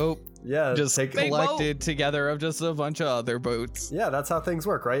big boat. Yeah, just collected together of just a bunch of other boats. Yeah, that's how things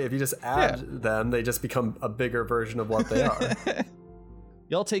work, right? If you just add them, they just become a bigger version of what they are.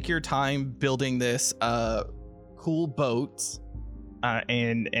 Y'all take your time building this cool boat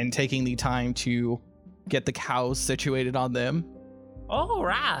and taking the time to get the cows situated on them. All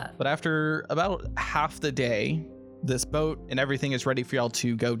right. But after about half the day, this boat and everything is ready for y'all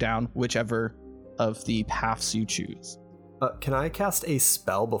to go down whichever of the paths you choose. Can I cast a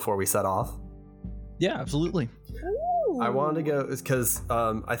spell before we set off? Yeah, absolutely. Ooh. I wanted to go because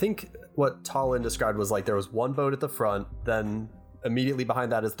I think what Talon described was like there was one boat at the front, then immediately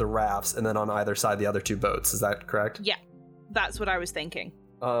behind that is the rafts, and then on either side the other 2 boats. Is that correct? Yeah, that's what I was thinking.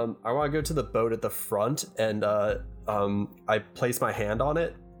 I want to go to the boat at the front, and I place my hand on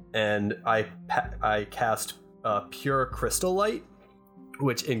it, and I cast Pure Crystal Light,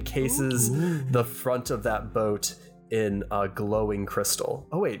 which encases the front of that boat in a glowing crystal.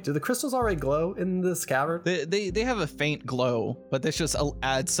 Oh wait, do the crystals already glow in this cavern? They have a faint glow, but this just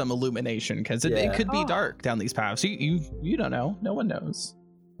adds some illumination because it could be dark down these paths. You don't know. No one knows.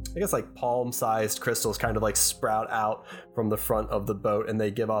 I guess like palm-sized crystals kind of like sprout out from the front of the boat, and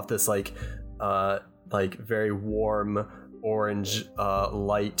they give off this like very warm orange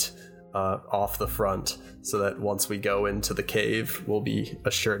light off the front, so that once we go into the cave, we'll be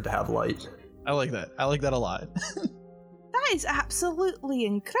assured to have light. I like that. I like that a lot. That is absolutely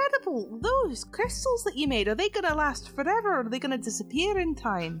incredible. Those crystals that you made, are they going to last forever, or are they going to disappear in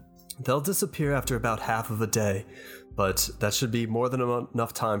time? They'll disappear after about half of a day, but that should be more than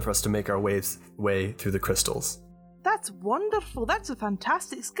enough time for us to make our way through the crystals. That's wonderful. That's a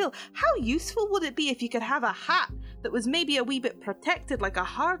fantastic skill. How useful would it be if you could have a hat that was maybe a wee bit protected, like a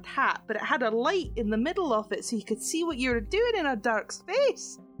hard hat, but it had a light in the middle of it so you could see what you were doing in a dark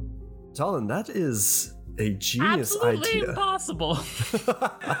space? Talon, that is a genius Absolutely idea. Impossible.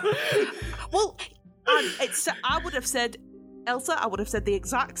 Well, I would have said, Elsa, I would have said the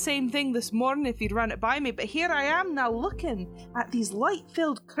exact same thing this morning if you'd run it by me, but here I am now looking at these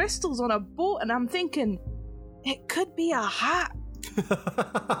light-filled crystals on a boat, and I'm thinking, it could be a hat.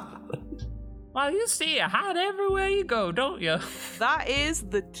 Well, you see a hat everywhere you go, don't you? That is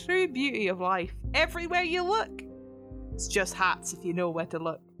the true beauty of life. Everywhere you look, it's just hats if you know where to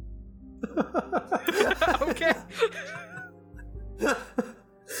look. Okay.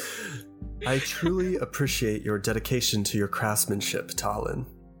 I truly appreciate your dedication to your craftsmanship, Talon.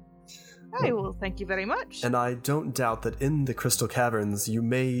 Hey, well, thank you very much. And I don't doubt that in the Crystal Caverns, you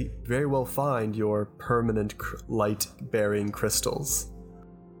may very well find your permanent light-bearing crystals.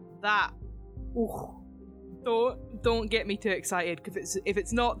 That. Ooh. Don't get me too excited, because if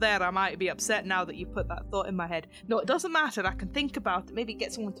it's not there, I might be upset now that you put that thought in my head. No, it doesn't matter. I can think about it. Maybe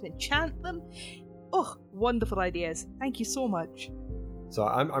get someone to enchant them. Oh, wonderful ideas. Thank you so much. So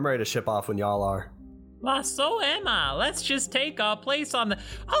I'm ready to ship off when y'all are. Well, so am I. Let's just take our place on the...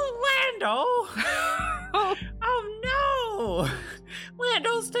 Oh, Lando! Oh, no!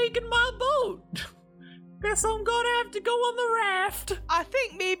 Lando's taking my boat! Guess I'm gonna have to go on the raft. I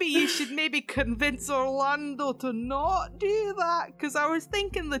think maybe you should maybe convince Orlando to not do that, because I was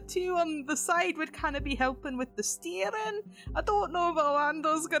thinking the two on the side would kind of be helping with the steering. I don't know if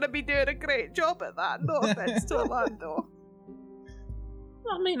Orlando's gonna be doing a great job at that. No offense to Orlando.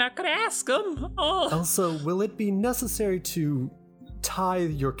 I mean, I could ask him. Oh. Also, will it be necessary to tie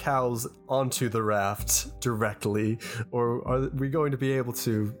your cows onto the raft directly, or are we going to be able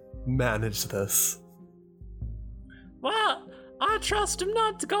to manage this? Well, I trust him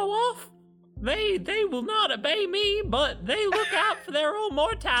not to go off. They will not obey me, but they look out for their own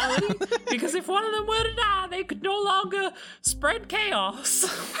mortality, because if one of them were to die, they could no longer spread chaos.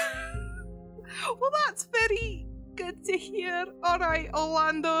 Well, that's very good to hear. All right,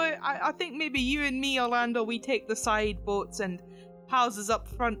 Orlando, I think maybe you and me, Orlando, we take the side boats and Paz is up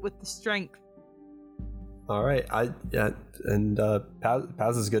front with the strength. All right, Paz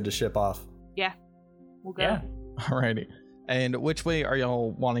is good to ship off. Yeah, we'll go. Yeah. Alrighty. And which way are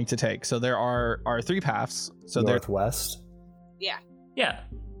y'all wanting to take? So there are three paths. So northwest. Yeah. Yeah.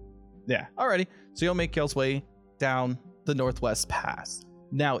 Yeah. Alrighty. So you'll make y'all's way down the northwest path.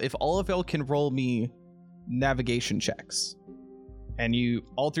 Now, if all of y'all can roll me navigation checks, and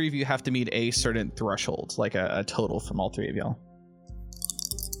all three of you have to meet a certain threshold, like a total from all three of y'all.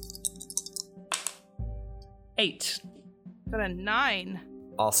 8. Got a 9.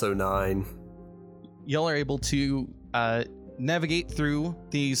 Also 9. Y'all are able to navigate through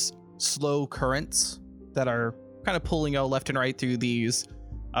these slow currents that are kind of pulling y'all left and right through these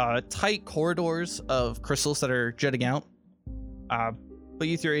tight corridors of crystals that are jutting out. But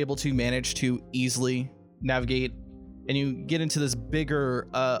you three are able to manage to easily navigate, and you get into this bigger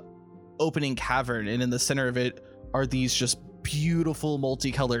opening cavern, and in the center of it are these just beautiful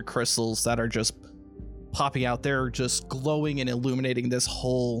multicolored crystals that are just popping out. They're just glowing and illuminating this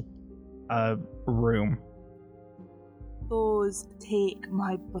whole room. Those take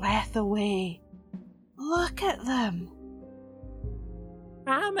my breath away. Look at them.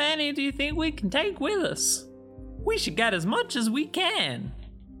 How many do you think we can take with us? We should get as much as we can.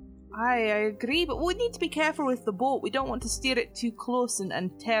 I agree, but we need to be careful with the boat. We don't want to steer it too close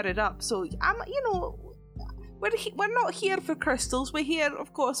and tear it up. So, we're not here for crystals. We're here,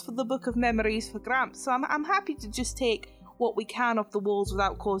 of course, for the Book of Memories for Gramps. So I'm happy to just take what we can off the walls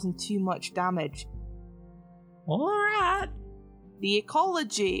without causing too much damage. All right. The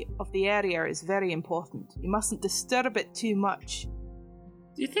ecology of the area is very important. You mustn't disturb it too much.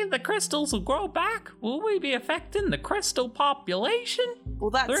 Do you think the crystals will grow back? Will we be affecting the crystal population? Well,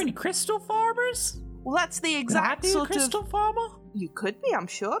 that's... Are there any crystal farmers? Well, that's the exact sort of... crystal farmer? You could be, I'm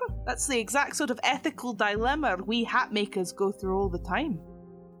sure. That's the exact sort of ethical dilemma we hat makers go through all the time.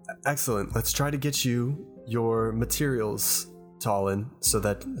 Excellent. Let's try to get you your materials, Talon, so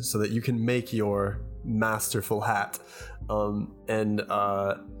that you can make your masterful hat.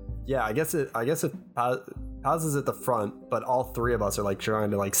 Yeah, I guess it Paz is at the front, but all three of us are like trying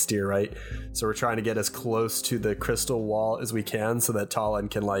to like steer, right? So we're trying to get as close to the crystal wall as we can so that Talon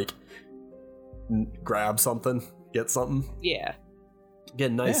can like grab something, get something. Yeah.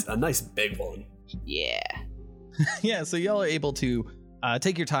 Get a nice big one. Yeah. Yeah, so y'all are able to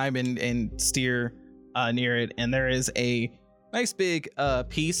take your time and steer near it, and there is a nice big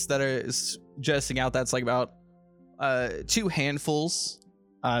piece that is jutting out that's like about 2 handfuls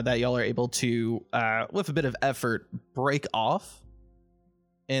that y'all are able to, with a bit of effort, break off.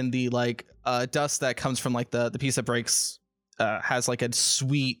 And the like dust that comes from like the piece that breaks has like a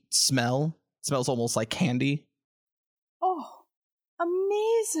sweet smell. It smells almost like candy. Oh,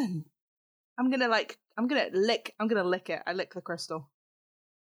 amazing! I'm gonna lick it. I lick the crystal.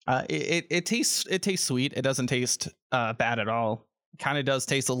 It tastes sweet. It doesn't taste bad at all. Kind of does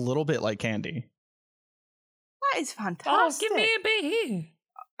taste a little bit like candy. That is fantastic. Oh, give me a bit here.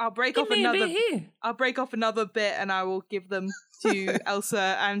 I'll break off another bit and I will give them to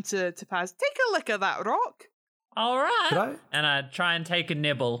Elsa and to Paz. Take a lick of that rock. All right. And I try and take a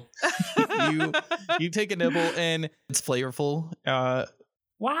nibble. You take a nibble and it's flavorful.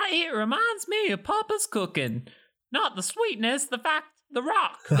 Why, it reminds me of Papa's cooking. Not the sweetness, the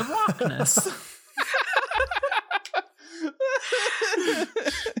rockness.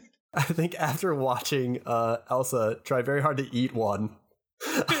 I think after watching Elsa try very hard to eat one,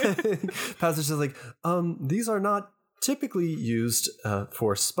 Paz is just like, these are not typically used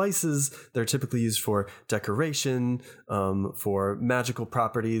for spices. They're typically used for decoration, for magical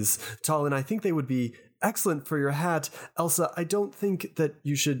properties. Talon, I think they would be excellent for your hat. Elsa, I don't think that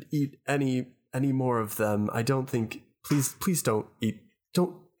you should eat any more of them. I don't think. Please don't eat.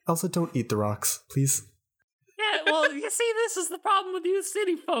 Elsa, don't eat the rocks, please. Yeah, well, you see, this is the problem with you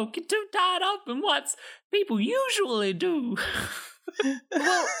city folk. You're too tied up in what people usually do.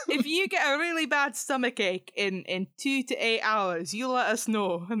 Well, if you get a really bad stomachache in 2 to 8 hours, you let us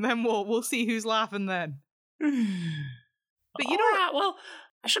know, and then we'll see who's laughing then. But you know, right, well,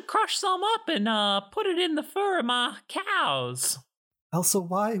 I should crush some up and put it in the fur of my cows. Elsa,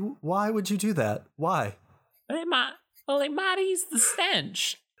 why would you do that? Why? They might ease the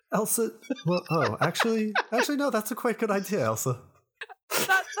stench. Elsa, actually, no, that's a quite good idea, Elsa.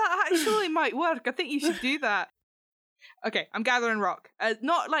 That actually might work. I think you should do that. Okay, I'm gathering rock.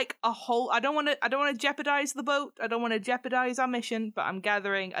 Not like a whole. I don't want to jeopardize the boat. I don't want to jeopardize our mission. But I'm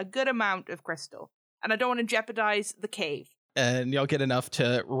gathering a good amount of crystal, and I don't want to jeopardize the cave. And y'all get enough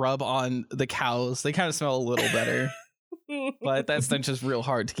to rub on the cows. They kind of smell a little better, but that stench is real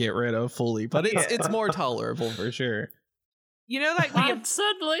hard to get rid of fully. But it's more tolerable for sure. You know, like it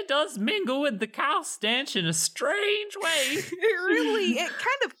certainly does mingle with the cow stench in a strange way. It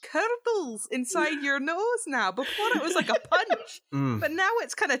kind of curdles inside your nose now. Before it was like a punch, but now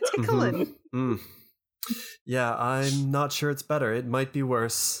it's kind of tickling. Yeah, I'm not sure it's better. It might be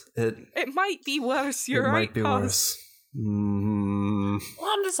worse. It might be worse. You're right. It might be worse. Well,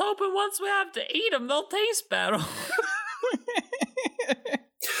 I'm just hoping once we have to eat them, they'll taste better.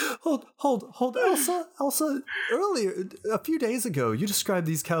 Hold, Elsa, earlier, a few days ago, you described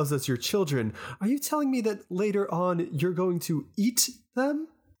these cows as your children. Are you telling me that later on you're going to eat them?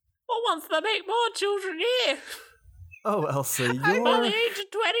 Well, once they make more children, yeah. Oh, Elsa, you're... By the age of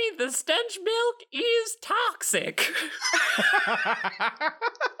 20, the stench milk is toxic.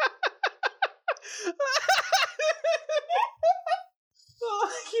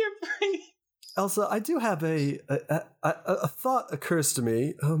 Oh, you're pretty... Elsa, I do have a thought occurs to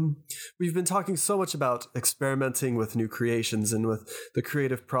me. We've been talking so much about experimenting with new creations and with the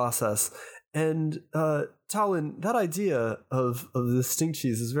creative process. And Talon, that idea of the stink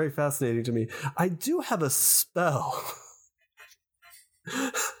cheese is very fascinating to me. I do have a spell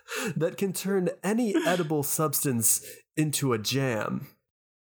that can turn any edible substance into a jam.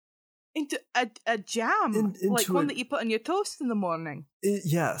 Into a jam? Like one that you put on your toast in the morning?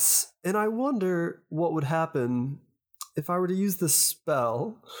 Yes. And I wonder what would happen if I were to use this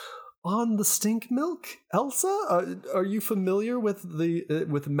spell on the stink milk. Elsa, are you familiar with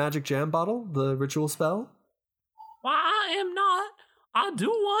the magic jam bottle, the ritual spell? Well, I am not. I do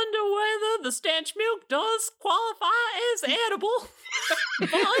wonder whether the stench milk does qualify as edible. But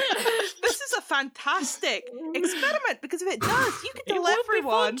this is a fantastic experiment because if it does, you can tell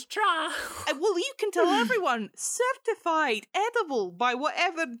everyone. Well, you can tell everyone certified edible by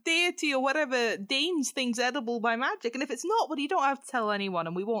whatever deity or whatever deigns things edible by magic. And if it's not, well, you don't have to tell anyone,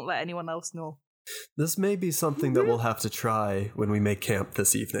 and we won't let anyone else know. This may be something that we'll have to try when we make camp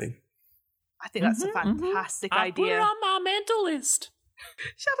this evening. I think that's a fantastic idea. I put it on my mental list.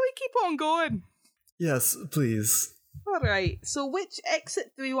 Shall we keep on going? Yes, please. All right. So which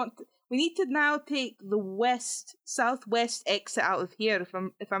exit do we want? We need to now take the southwest exit out of here.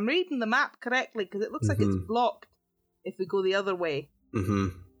 If I'm reading the map correctly, because it looks like it's blocked if we go the other way. Mm-hmm.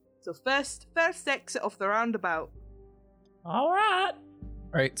 So first exit off the roundabout. All right.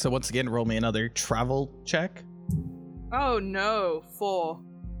 All right. So once again, roll me another travel check. Oh no, 4.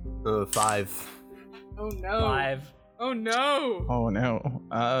 5. Oh no. 5. Oh no. Oh no.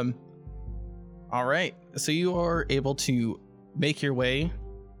 All right. So you are able to make your way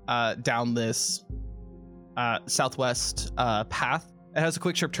down this southwest path. It has a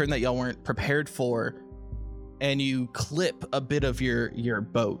quick sharp turn that y'all weren't prepared for, and you clip a bit of your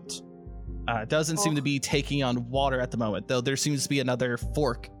boat. Doesn't seem to be taking on water at the moment, though. There seems to be another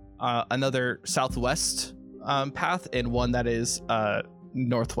fork, another southwest path, and one that is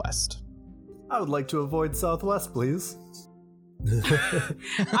northwest. I would like to avoid southwest, please.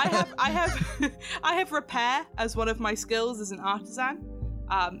 I have repair as one of my skills as an artisan.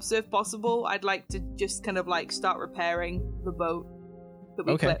 So if possible, I'd like to just kind of like start repairing the boat that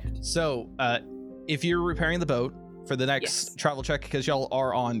we clipped. So if you're repairing the boat for the next travel check, because y'all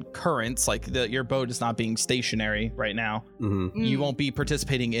are on currents, like your boat is not being stationary right now, you won't be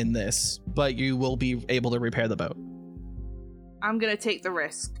participating in this, but you will be able to repair the boat. I'm gonna take the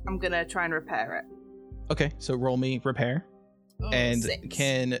risk. I'm gonna try and repair it. Okay, so roll me repair. And 6.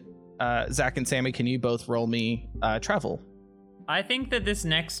 Can Zach and Sammy, can you both roll me travel? I think that this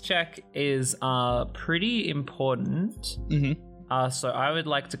next check is pretty important. So I would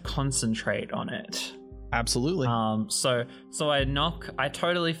like to concentrate on it. Absolutely. So I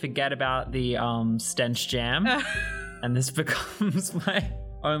totally forget about the stench jam, and this becomes my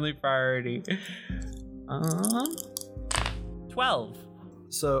only priority. 12.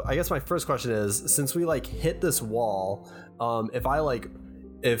 So I guess my first question is, since we like hit this wall,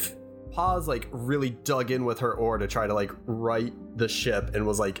 if Paz like really dug in with her oar to try to like right the ship and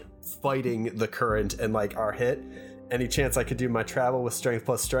was like fighting the current and like our hit, any chance I could do my travel with strength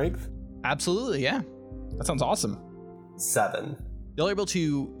plus strength? Absolutely, yeah. That sounds awesome. 7. You're able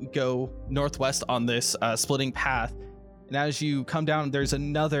to go northwest on this splitting path, and as you come down, there's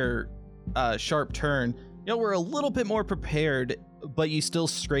another sharp turn. We're a little bit more prepared, but you still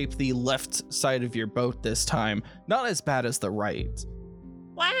scrape the left side of your boat this time. Not as bad as the right.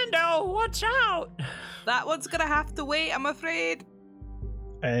 Lando, watch out! That one's gonna have to wait, I'm afraid.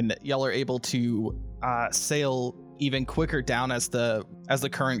 And y'all are able to sail even quicker down as the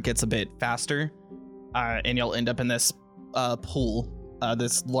current gets a bit faster, and y'all end up in this pool,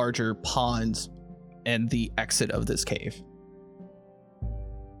 this larger pond, and the exit of this cave.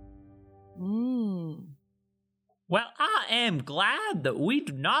 Well, I am glad that we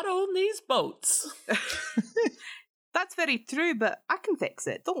do not own these boats. That's very true, but I can fix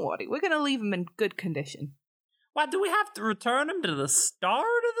it. Don't worry. We're going to leave them in good condition. Why, do we have to return them to the start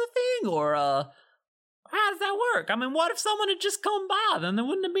of the thing? Or, how does that work? I mean, what if someone had just come by? Then there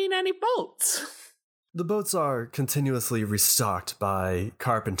wouldn't have been any boats. The boats are continuously restocked by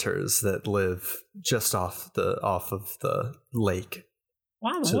carpenters that live just off of the lake.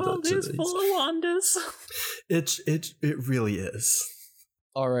 Wow, the world is full of wonders. It really is.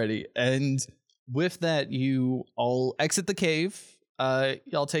 Alrighty, and with that, you all exit the cave.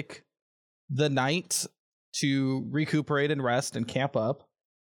 Y'all take the night to recuperate and rest and camp up.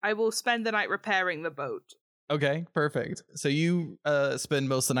 I will spend the night repairing the boat. Okay, perfect. So you spend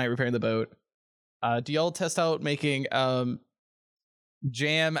most of the night repairing the boat. Do y'all test out making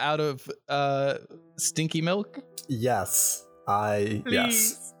jam out of stinky milk? Yes.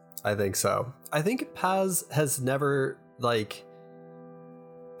 Yes, I think so. I think Paz has never,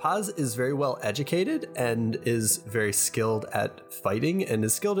 Paz is very well educated and is very skilled at fighting and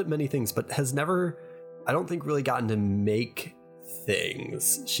is skilled at many things, but has never, I don't think, really gotten to make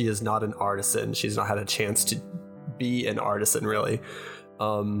things. She is not an artisan. She's not had a chance to be an artisan, really.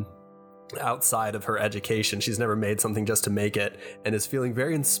 Outside of her education, she's never made something just to make it, and is feeling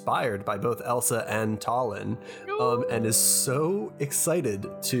very inspired by both Elsa and Talon, and is so excited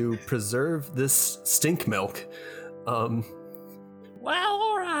to preserve this stink milk. Well,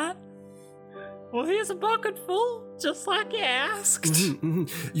 all right. Well, here's a bucket full, just like you asked.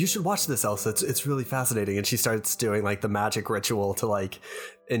 You should watch this, Elsa. It's really fascinating. And she starts doing like the magic ritual to like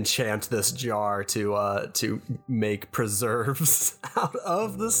enchant this jar to make preserves out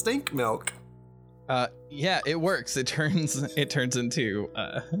of the stink milk. Yeah, it works. It turns into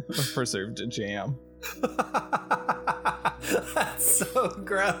preserved jam. That's so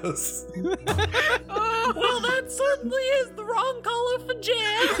gross. Well, that certainly is the wrong color for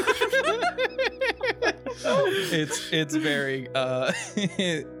jam. It's very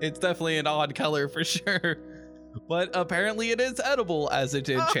it's definitely an odd color for sure. But apparently it is edible as it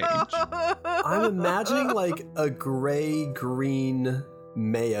did change. I'm imagining like a gray-green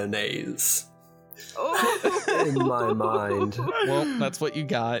mayonnaise. In my mind. Well, that's what you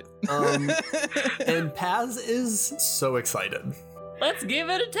got. And Paz is so excited. Let's give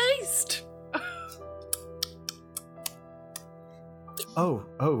it a taste. Oh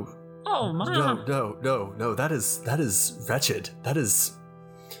my. No, that is wretched. That is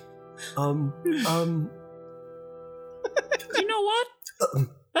You know what?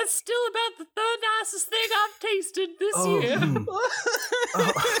 That's still about the third nicest thing I've tasted this year.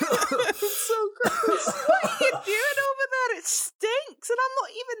 It's so gross. What are you doing over there? It stinks, and I'm not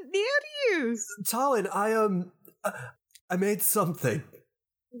even near you. Talon, I made something.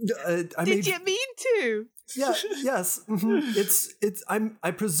 Did you mean to? Yeah, yes.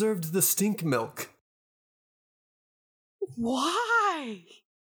 I preserved the stink milk. Why?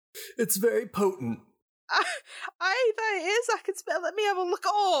 It's very potent. That is. I can smell. Let me have a look.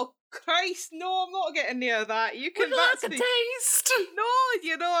 Oh Christ! No, I'm not getting near that. You can. Would you like a taste? No,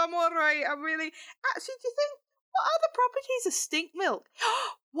 I'm all right. I'm really. Actually, do you think what are the properties of stink milk?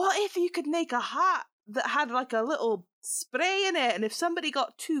 What if you could make a hat that had like a little spray in it, and if somebody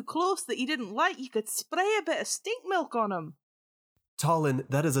got too close that you didn't like, you could spray a bit of stink milk on them? Talon,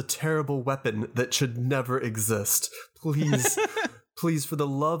 that is a terrible weapon that should never exist. Please. Please, for the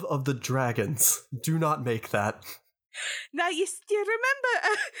love of the dragons, do not make that. Now, do you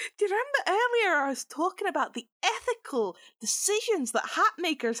remember earlier I was talking about the ethical decisions that hat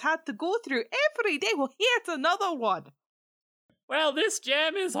makers had to go through every day? Well, here's another one. Well, this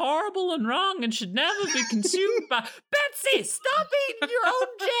jam is horrible and wrong and should never be consumed by... Betsy, stop eating your own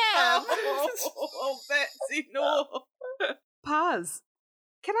jam! Oh, Betsy, no. Paz.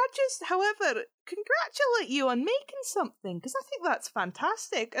 Can I just, however, congratulate you on making something, because I think that's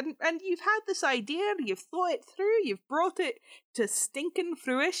fantastic. And you've had this idea, you've thought it through, you've brought it to stinking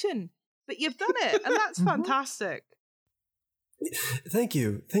fruition, but you've done it, and that's fantastic. Thank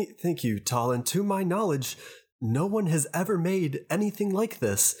you. Thank you, Talon. To my knowledge, no one has ever made anything like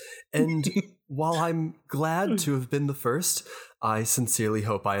this. And while I'm glad to have been the first, I sincerely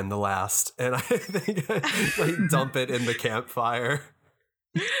hope I am the last. And I think I dump it in the campfire.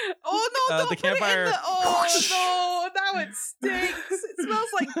 Oh no! Don't the put campfire. It in the... Oh no! Now it stinks. It smells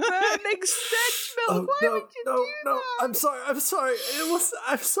like burning stench milk. Why would you do that? I'm sorry. I'm sorry.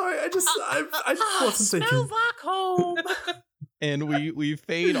 I'm sorry. I just wasn't thinking. Smells like home. And we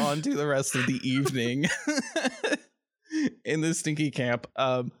fade on to the rest of the evening in the stinky camp.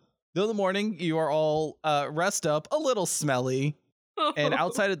 Though in the morning, you are all rest up, a little smelly, and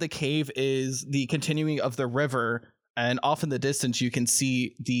outside of the cave is the continuing of the river. And off in the distance, you can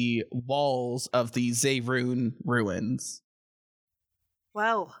see the walls of the Zayrun ruins.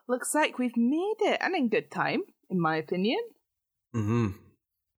 Well, looks like we've made it, and in good time, in my opinion. Mm-hmm.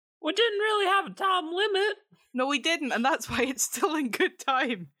 We didn't really have a time limit. No, we didn't, and that's why it's still in good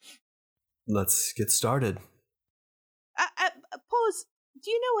time. Let's get started. Pause. Do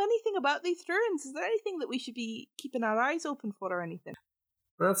you know anything about these ruins? Is there anything that we should be keeping our eyes open for or anything?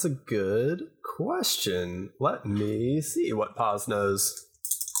 That's a good question. Let me see what Paz knows.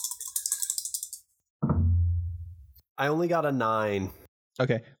 I only got a 9.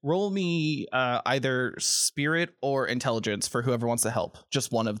 Okay, roll me either spirit or intelligence for whoever wants to help.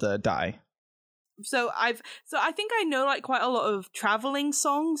 Just one of the die. So I think I know like quite a lot of traveling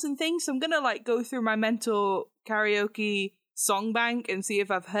songs and things. So I'm gonna like go through my mental karaoke song bank and see if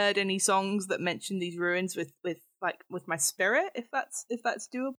I've heard any songs that mention these ruins with my spirit, if that's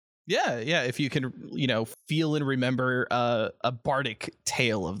doable. Yeah, if you can, feel and remember a bardic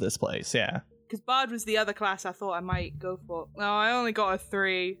tale of this place, yeah. Because Bard was the other class I thought I might go for. No, I only got a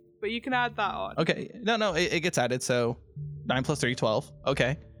 3, but you can add that on. Okay, no, it gets added, so 9 plus 3, 12.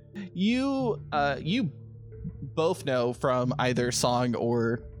 Okay. You both know from either song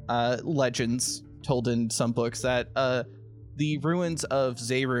or legends told in some books that the ruins of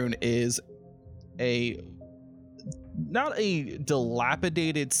Zayrun is not a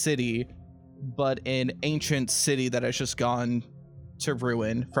dilapidated city, but an ancient city that has just gone to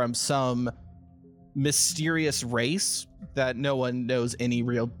ruin from some mysterious race that no one knows any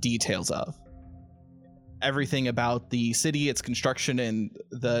real details of. Everything about the city, its construction, and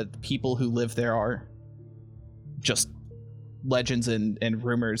the people who live there are just legends and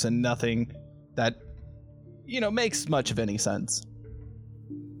rumors, and nothing that, makes much of any sense.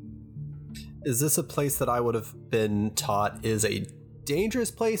 Is this a place that I would have been taught is a dangerous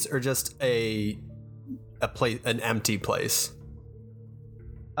place, or just an empty place?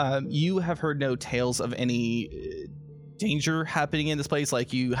 You have heard no tales of any danger happening in this place.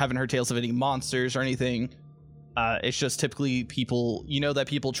 Like, you haven't heard tales of any monsters or anything. It's just typically people, that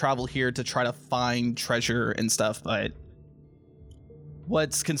people travel here to try to find treasure and stuff, but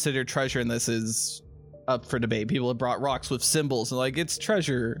what's considered treasure in this is up for debate. People have brought rocks with symbols and it's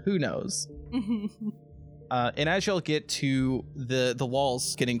treasure, who knows. And as y'all get to the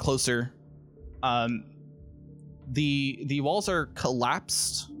walls getting closer, the walls are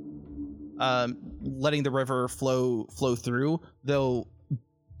collapsed, letting the river flow through, though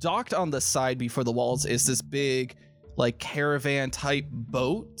docked on the side before the walls is this big caravan type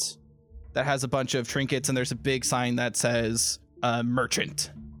boat that has a bunch of trinkets, and there's a big sign that says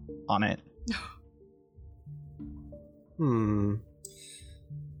merchant on it.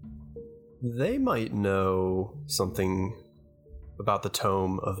 They might know something about the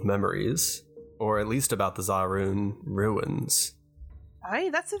Tome of Memories, or at least about the Zaroon ruins.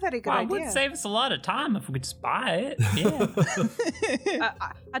 Aye, that's a very good idea. It would save us a lot of time if we could just buy it. Yeah.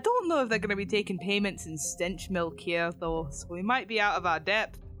 I don't know if they're going to be taking payments in stench milk here, though, so we might be out of our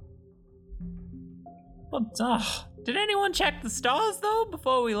depth. But, did anyone check the stars, though,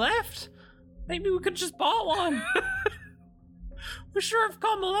 before we left? Maybe we could just buy one. We sure have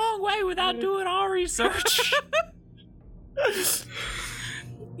come a long way without doing our research. Just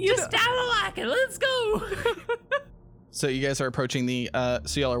I like it. Let's go. So you guys are approaching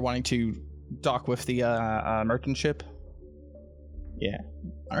so y'all are wanting to dock with the merchant ship? Yeah.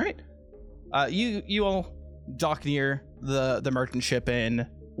 All right. You all dock near the merchant ship and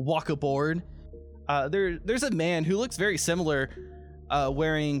walk aboard. There's a man who looks very similar,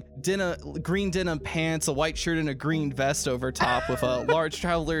 wearing green denim pants, a white shirt, and a green vest over top with a large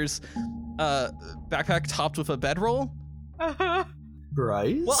traveler's backpack topped with a bedroll.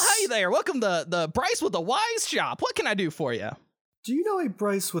 Bryce? Well, hi there. Welcome to the Bryce with the Wise shop. What can I do for you? Do you know a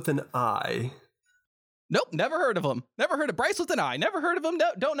Bryce with an eye? Nope, never heard of him. Never heard of Bryce with an eye. Never heard of him.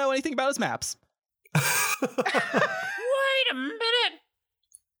 No, don't know anything about his maps. Wait a minute.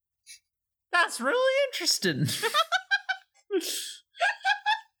 That's really interesting.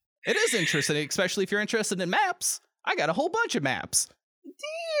 It is interesting, especially if you're interested in maps. I got a whole bunch of maps. Do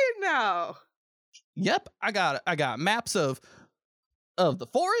you know? Yep, I got maps of the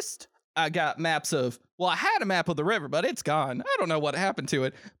forest. I got maps of, I had a map of the river, but it's gone. I don't know what happened to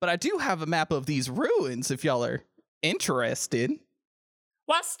it, but I do have a map of these ruins if y'all are interested.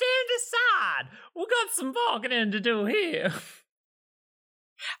 Why, stand aside. We got some bargaining to do here.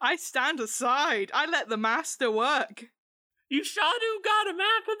 I stand aside. I let the master work. You sure do got a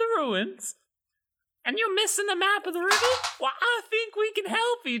map of the ruins? And you're missing a map of the river? Well, I think we can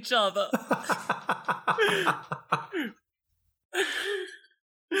help each other.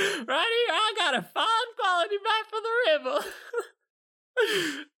 Right here, I got a fine quality map of the river.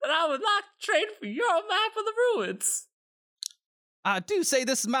 And I would like to trade for your map of the ruins. I do say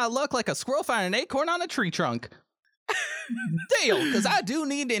this is my luck, like a squirrel finding an acorn on a tree trunk. Deal, because I do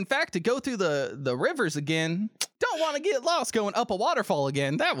need, in fact, to go through the rivers again. Don't want to get lost going up a waterfall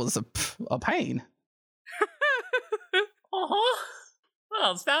again. That was a pain.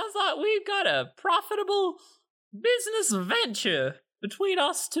 Well, sounds like we've got a profitable business venture between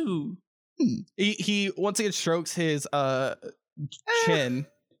us two. He once again strokes his chin,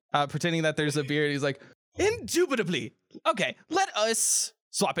 pretending that there's a beard. He's like, indubitably. Okay, let us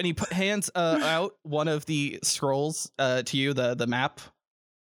swap. And he hands out one of the scrolls to you, the map.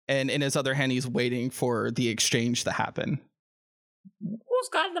 And in his other hand, he's waiting for the exchange to happen. Who's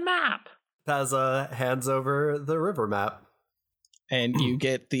got the map? Pazza hands over the river map. And you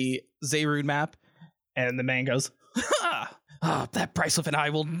get the Zaroon map. And the man goes, that Bryce with an eye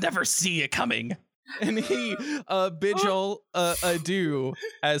will never see it coming. And he bids y'all adieu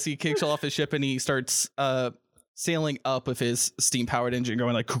as he kicks off his ship and he starts sailing up with his steam-powered engine,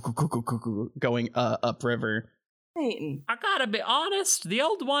 going like going upriver. I gotta be honest, the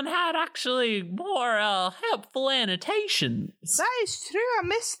old one had actually more helpful annotations. That is true. I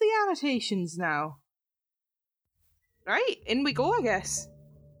miss the annotations now. Right, in we go, I guess.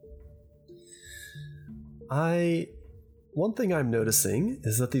 One thing I'm noticing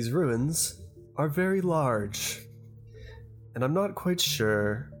is that these ruins are very large, and I'm not quite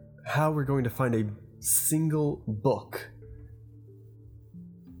sure how we're going to find a single book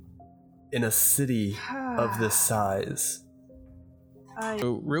in a city of this size.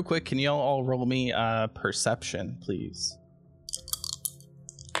 So real quick, can y'all all roll me perception, please?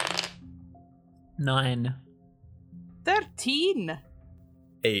 9. 13.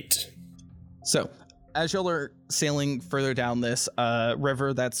 8. So, as y'all are sailing further down this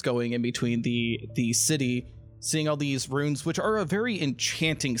river that's going in between the city, seeing all these runes, which are a very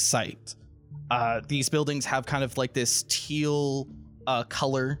enchanting sight. These buildings have kind of like this teal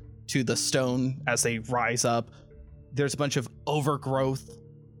color to the stone as they rise up. There's a bunch of overgrowth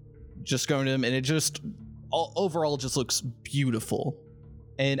just going to them, and it just overall just looks beautiful.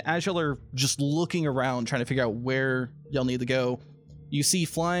 And as y'all are just looking around, trying to figure out where y'all need to go, you see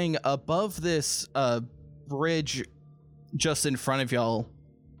flying above this bridge just in front of y'all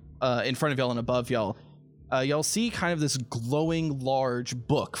and above y'all, y'all see kind of this glowing large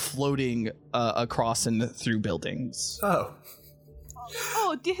book floating across and through buildings. Oh,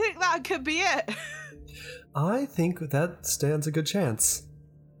 do you think that could be it? I think that stands a good chance.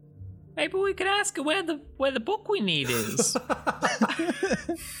 Maybe we could ask her where the book we need is.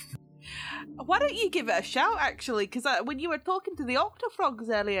 Why don't you give it a shout, actually? Because when you were talking to the octofrogs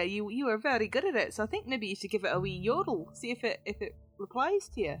earlier, you were very good at it. So I think maybe you should give it a wee yodel. See if it replies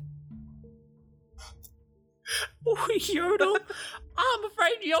to you. Yodel? I'm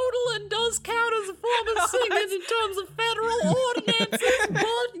afraid yodeling does count as a form of singing in terms of federal ordinances,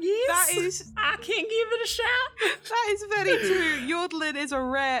 but yes, I can give it a shout. That is very true. Yodeling is a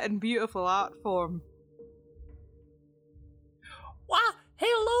rare and beautiful art form. Why,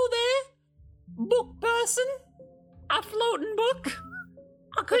 hello there, book person. A floating book.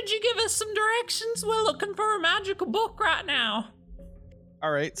 Could you give us some directions? We're looking for a magical book right now. All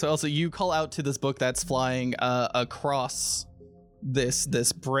right, so also you call out to this book that's flying across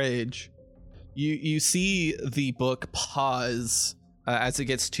this bridge. You see the book pause as it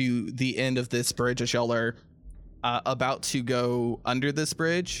gets to the end of this bridge as y'all are about to go under this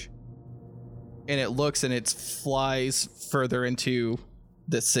bridge, and it looks and it flies further into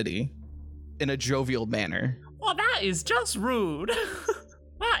the city in a jovial manner. Well, that is just rude.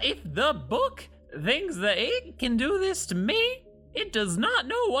 Well, if the book thinks that it can do this to me, it does not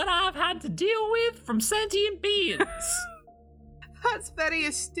know what I've had to deal with from sentient beings. That's very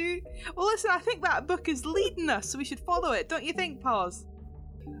astute. Well, listen, I think that book is leading us, so we should follow it. Don't you think, Paz?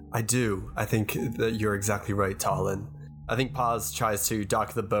 I do. I think that you're exactly right, Talon. I think Paz tries to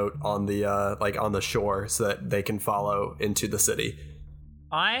dock the boat on the on the shore so that they can follow into the city.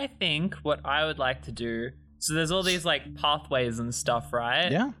 I think what I would like to do, so there's all these like pathways and stuff, right?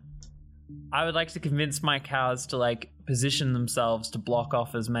 Yeah. I would like to convince my cows to like position themselves to block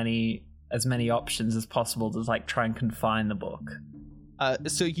off as many options as possible to like try and confine the book.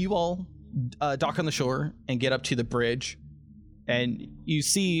 So you all dock on the shore and get up to the bridge, and you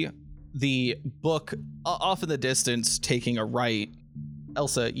see the book off in the distance taking a right.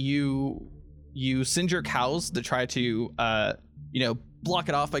 Elsa, you send your cows to try to block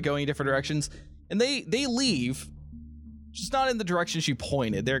it off by going in different directions, and they leave, just not in the direction she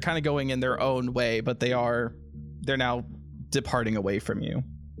pointed. They're kind of going in their own way, but they're now departing away from you.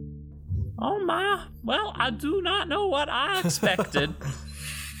 Oh my, well, I do not know what I expected.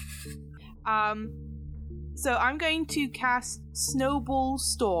 So I'm going to cast Snowball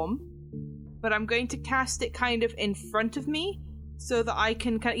Storm, but I'm going to cast it kind of in front of me so that I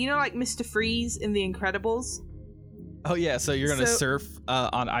can like Mr. Freeze in The Incredibles. Oh yeah, so you're gonna surf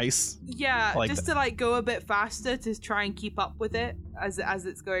on ice? Yeah, just to like go a bit faster to try and keep up with it as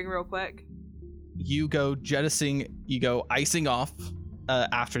it's going real quick. You go icing off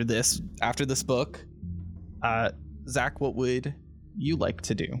after this book. Zach, what would you like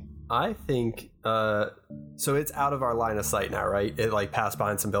to do? I think so it's out of our line of sight now, right? It like passed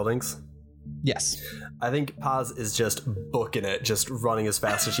behind some buildings. Yes. I think Paz is just booking it, just running as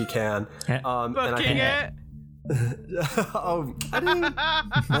fast as she can. Booking it.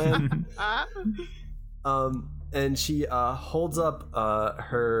 And she holds up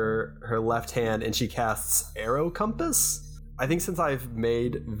her left hand and she casts Arrow Compass. I think since I've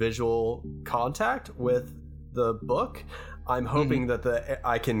made visual contact with the book, I'm hoping that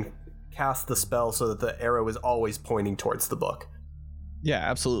I can cast the spell so that the arrow is always pointing towards the book. Yeah,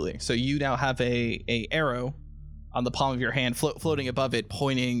 absolutely. So you now have a arrow on the palm of your hand floating above it,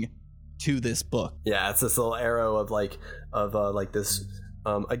 pointing to this book. Yeah, it's this little arrow of this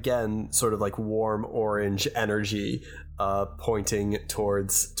again sort of like warm orange energy pointing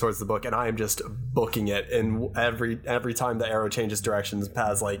towards the book, and I am just booking it. And every time the arrow changes directions,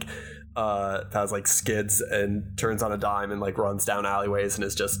 Paz skids and turns on a dime and like runs down alleyways and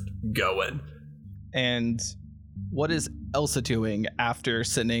is just going. And what is Elsa doing after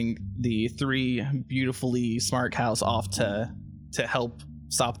sending the 3 beautifully smart cows off to help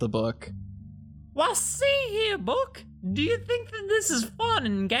stop the book? Well, see here, book. Do you think that this is fun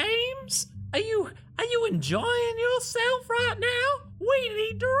and games? Are you enjoying yourself right now? We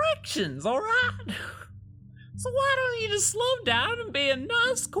need directions, all right? So why don't you just slow down and be a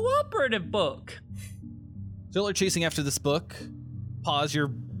nice cooperative book? Still are chasing after this book. Pause.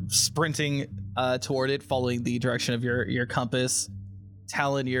 You're sprinting toward it, following the direction of your compass.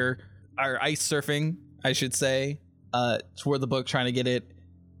 Talon, you're ice surfing, I should say, toward the book, trying to get it.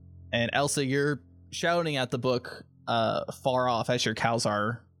 And Elsa, you're shouting at the book far off as your cows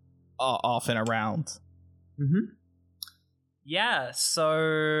are off and around. Mm-hmm. Yeah,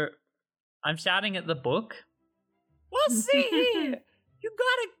 so I'm shouting at the book. Well, see here, you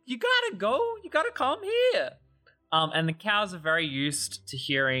gotta go, you gotta come here. And the cows are very used to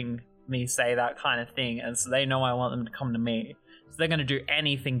hearing me say that kind of thing, and so they know I want them to come to me. So they're gonna do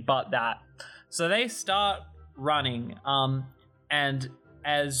anything but that. So they start running, and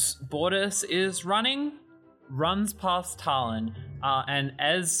as Bortus is runs past Talon, and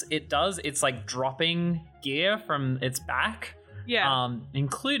as it does, it's like dropping gear from its back,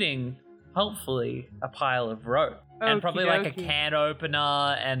 including hopefully a pile of rope and probably like a can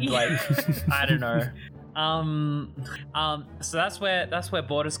opener and like I don't know. So that's where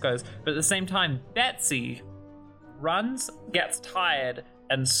Bortus goes. But at the same time, Betsy runs, gets tired,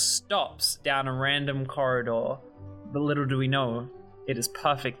 and stops down a random corridor. But little do we know, it is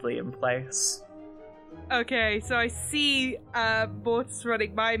perfectly in place. Okay, so I see boats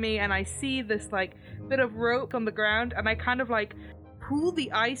running by me, and I see this like bit of rope on the ground, and I kind of like pull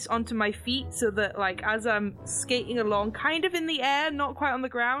the ice onto my feet so that like as I'm skating along, kind of in the air, not quite on the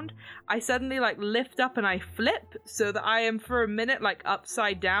ground, I suddenly like lift up and I flip so that I am for a minute like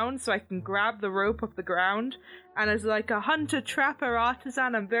upside down so I can grab the rope off the ground. And as like a hunter, trapper,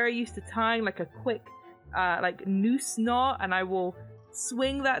 artisan, I'm very used to tying like a quick like noose knot, and I will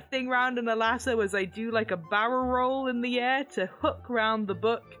swing that thing round in a lasso as I do like a barrel roll in the air to hook round the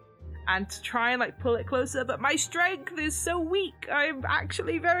book and to try and like pull it closer, but my strength is so weak. I'm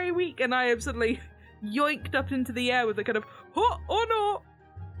actually very weak, and I am suddenly yoinked up into the air with a kind of oh no.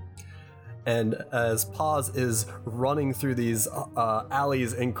 And as Paz is running through these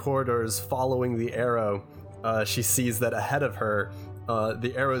alleys and corridors following the arrow, she sees that ahead of her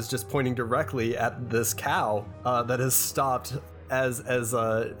the arrow is just pointing directly at this cow that has stopped. As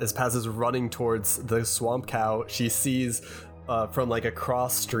Paz is running towards the swamp cow, she sees from like a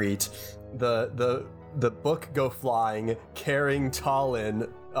cross street the book go flying, carrying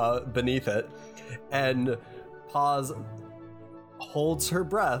Talon beneath it, and Paz holds her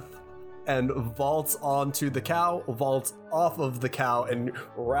breath and vaults onto the cow, vaults off of the cow, and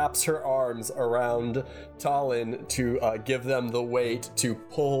wraps her arms around Talon to give them the weight to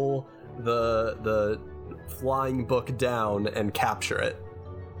pull the flying book down and capture it.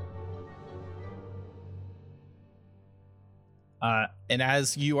 And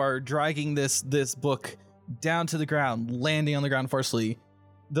as you are dragging this book down to the ground, landing on the ground forcefully,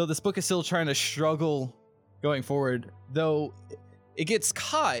 though this book is still trying to struggle going forward, though it gets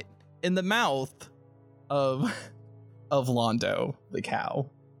caught in the mouth of Londo, the cow.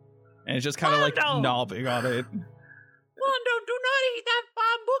 And it's just kind of like knobbing on it. Londo, do not eat that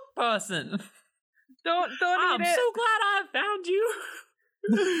fine book person. Don't eat it. I'm so glad I found you.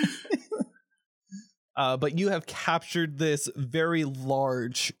 But you have captured this very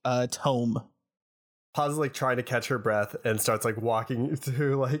large tome. Paz is like trying to catch her breath and starts like walking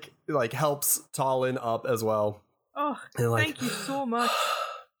to like helps Talon up as well. Oh, thank you so much.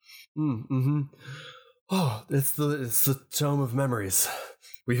 Mm-hmm. Oh, it's the tome of memories.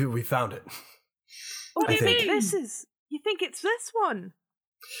 We found it. What do you think this is? You think it's this one?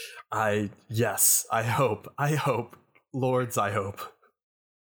 Yes, I hope. Lords, I hope.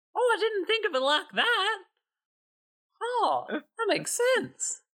 Oh, I didn't think of it like that. Oh, that makes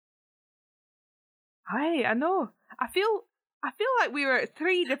sense. I know. I feel like we were at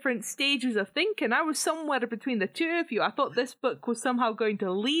 3 different stages of thinking. I was somewhere between the two of you. I thought this book was somehow going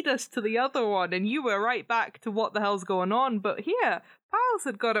to lead us to the other one, and you were right back to what the hell's going on. But here, Pals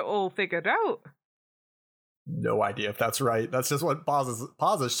had got it all figured out. No idea if that's right. That's just what Paz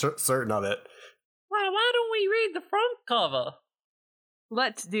is certain of it. Well, why don't we read the front cover?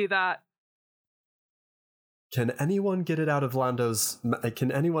 Let's do that. Can anyone get it out of Lando's...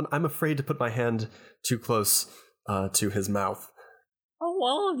 Can anyone... I'm afraid to put my hand too close to his mouth. Oh,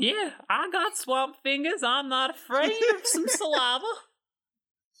 well, yeah, I got swamp fingers. I'm not afraid of some saliva.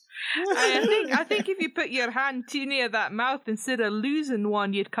 I think if you put your hand too near that mouth, instead of losing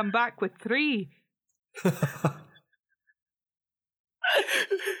one, you'd come back with 3.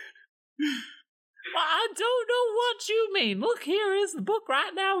 I don't know what you mean. Look, here is the book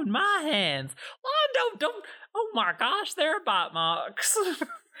right now in my hands. Don't. Oh my gosh, there are bite marks.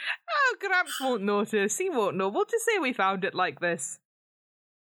 Oh, Gramps won't notice. He won't know. We'll just say we found it like this.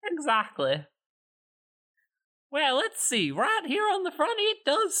 Exactly. Well, let's see. Right here on the front, it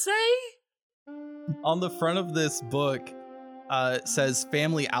does say. On the front of this book, says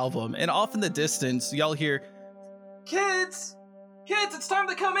family album, and off in the distance, y'all hear, Kids, it's time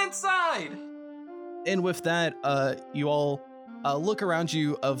to come inside. And with that, you all look around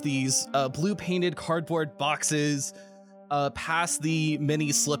you of these blue painted cardboard boxes, past the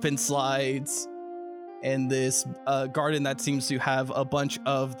mini slip and slides, and this garden that seems to have a bunch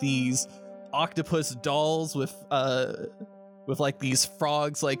of these octopus dolls with like these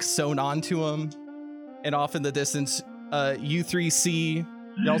frogs like sewn onto them. And off in the distance, you 3 see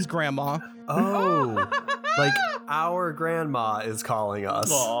y'all's grandma. Oh, like our grandma is calling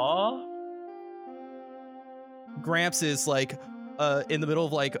us. Aww. Gramps is like in the middle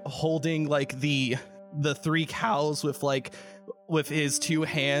of like holding like the 3 cows with his 2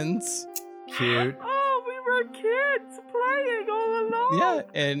 hands. Cute. Oh, we were kids playing all along. Yeah,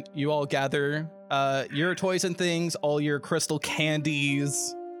 and you all gather your toys and things, all your crystal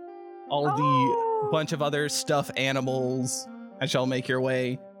candies, all the bunch of other stuffed animals, as y'all make your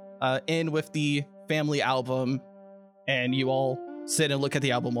way in with the family album, and you all sit and look at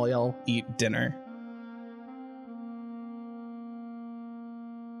the album while y'all eat dinner.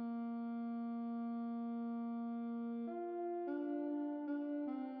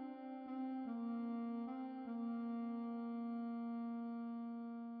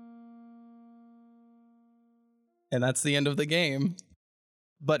 And that's the end of the game.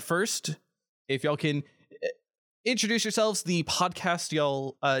 But first, if y'all can introduce yourselves, the podcast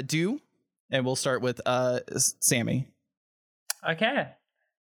y'all do, and we'll start with Sammy. Okay.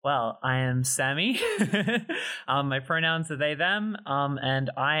 Well, I am Sammy. My pronouns are they, them, and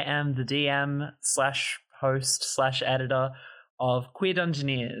I am the DM / host / editor of Queer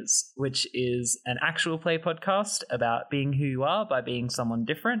Dungeoneers, which is an actual play podcast about being who you are by being someone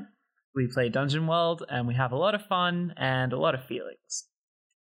different. We play Dungeon World, and we have a lot of fun and a lot of feelings.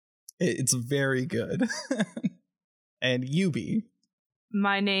 It's very good. And Yubi.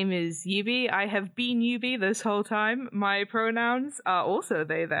 My name is Yubi. I have been Yubi this whole time. My pronouns are also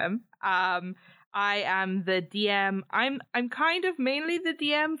they, them. I am the DM. I'm kind of mainly the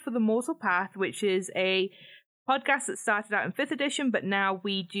DM for the Mortal Path, which is a podcast that started out in 5th edition, but now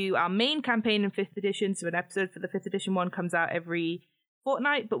we do our main campaign in 5th edition, so an episode for the 5th edition one comes out every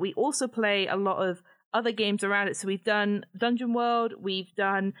fortnight, but we also play a lot of other games around it. So we've done Dungeon World, we've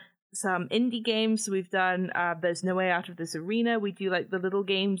done some indie games, we've done There's No Way Out of This Arena. We do like the little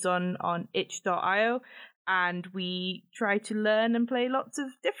games on itch.io, and we try to learn and play lots of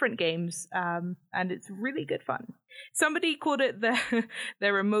different games, and it's really good fun. Somebody called it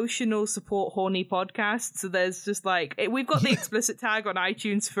their emotional support horny podcast, so there's just like we've got the explicit tag on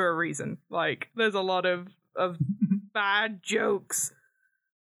iTunes for a reason. Like there's a lot of bad jokes.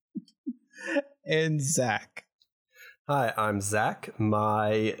 And Zach. Hi, I'm Zach.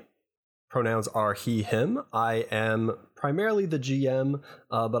 My pronouns are he, him. I am primarily the GM,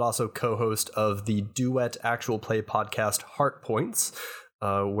 but also co-host of the duet actual play podcast Heart Points,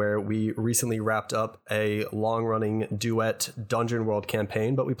 where we recently wrapped up a long-running duet Dungeon World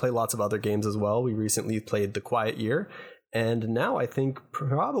campaign, but we play lots of other games as well. We recently played The Quiet Year, and now I think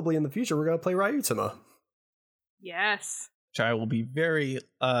probably in the future we're going to play Ryutama. Yes. Which I will be very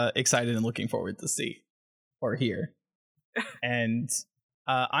excited and looking forward to see or hear. And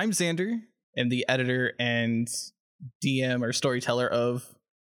I'm Xander. I'm the editor and DM or storyteller of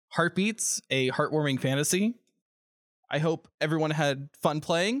Heartbeats, a heartwarming fantasy. I hope everyone had fun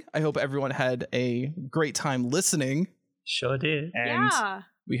playing. I hope everyone had a great time listening. Sure did. And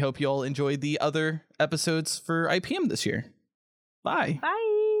we hope you all enjoyed the other episodes for IPM this year. Bye.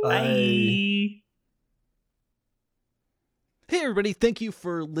 Bye. Bye. Hey everybody, thank you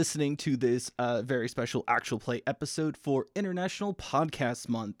for listening to this very special actual play episode for International Podcast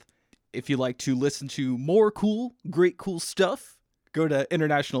Month. If you'd like to listen to more great cool stuff, go to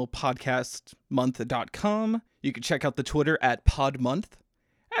internationalpodcastmonth.com. You can check out the Twitter at podmonth,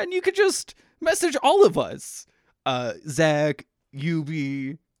 and you can just message all of us. Zach,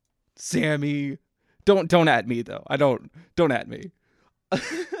 Yubi, Sammy. Don't at me though. Don't at me.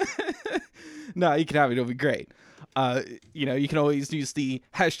 No, you can have it. It'll be great. You can always use the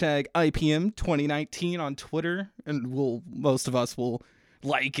hashtag IPM 2019 on Twitter, and most of us will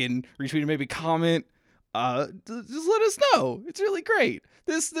like and retweet and maybe comment. Just let us know. It's really great.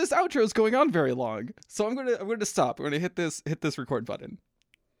 This outro is going on very long, so I'm gonna stop. I'm gonna hit this record button.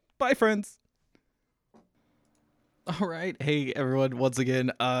 Bye, friends. All right, hey everyone. Once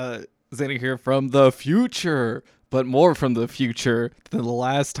again, Xander here from the future, but more from the future than the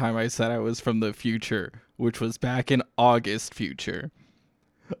last time I said I was from the future, which was back in August future.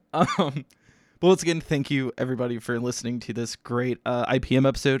 But once again, thank you everybody for listening to this great IPM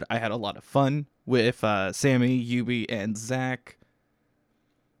episode. I had a lot of fun with Sammy, Yubi, and Zach.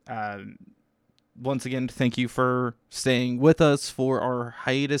 Once again, thank you for staying with us for our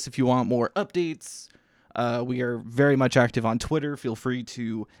hiatus. If you want more updates, we are very much active on Twitter. Feel free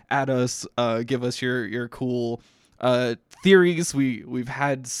to add us, give us your cool theories. We've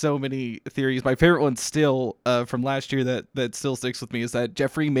had so many theories. My favorite one still from last year that still sticks with me is that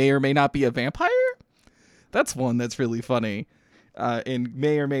Jeffrey may or may not be a vampire. That's one that's really funny, and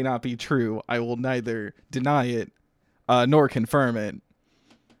may or may not be true. I will neither deny it nor confirm it.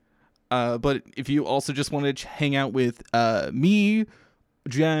 But if you also just want to hang out with me,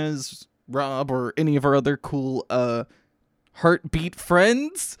 Jazz, Rob, or any of our other cool heartbeat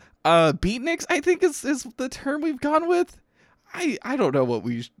friends, beatniks, I think is the term we've gone with. I don't know what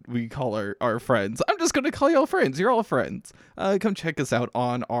we call our friends. I'm just gonna call y'all friends. You're all friends. Come check us out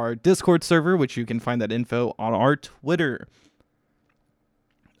on our Discord server, which you can find that info on our Twitter.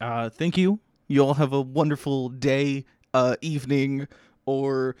 Thank you. You all have a wonderful day, evening,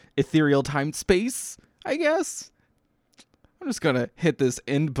 or ethereal time space, I guess. I'm just gonna hit this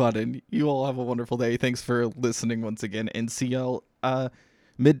end button. You all have a wonderful day. Thanks for listening once again, and see y'all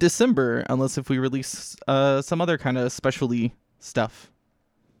mid-December, unless if we release some other kind of specialty stuff.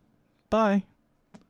 Bye.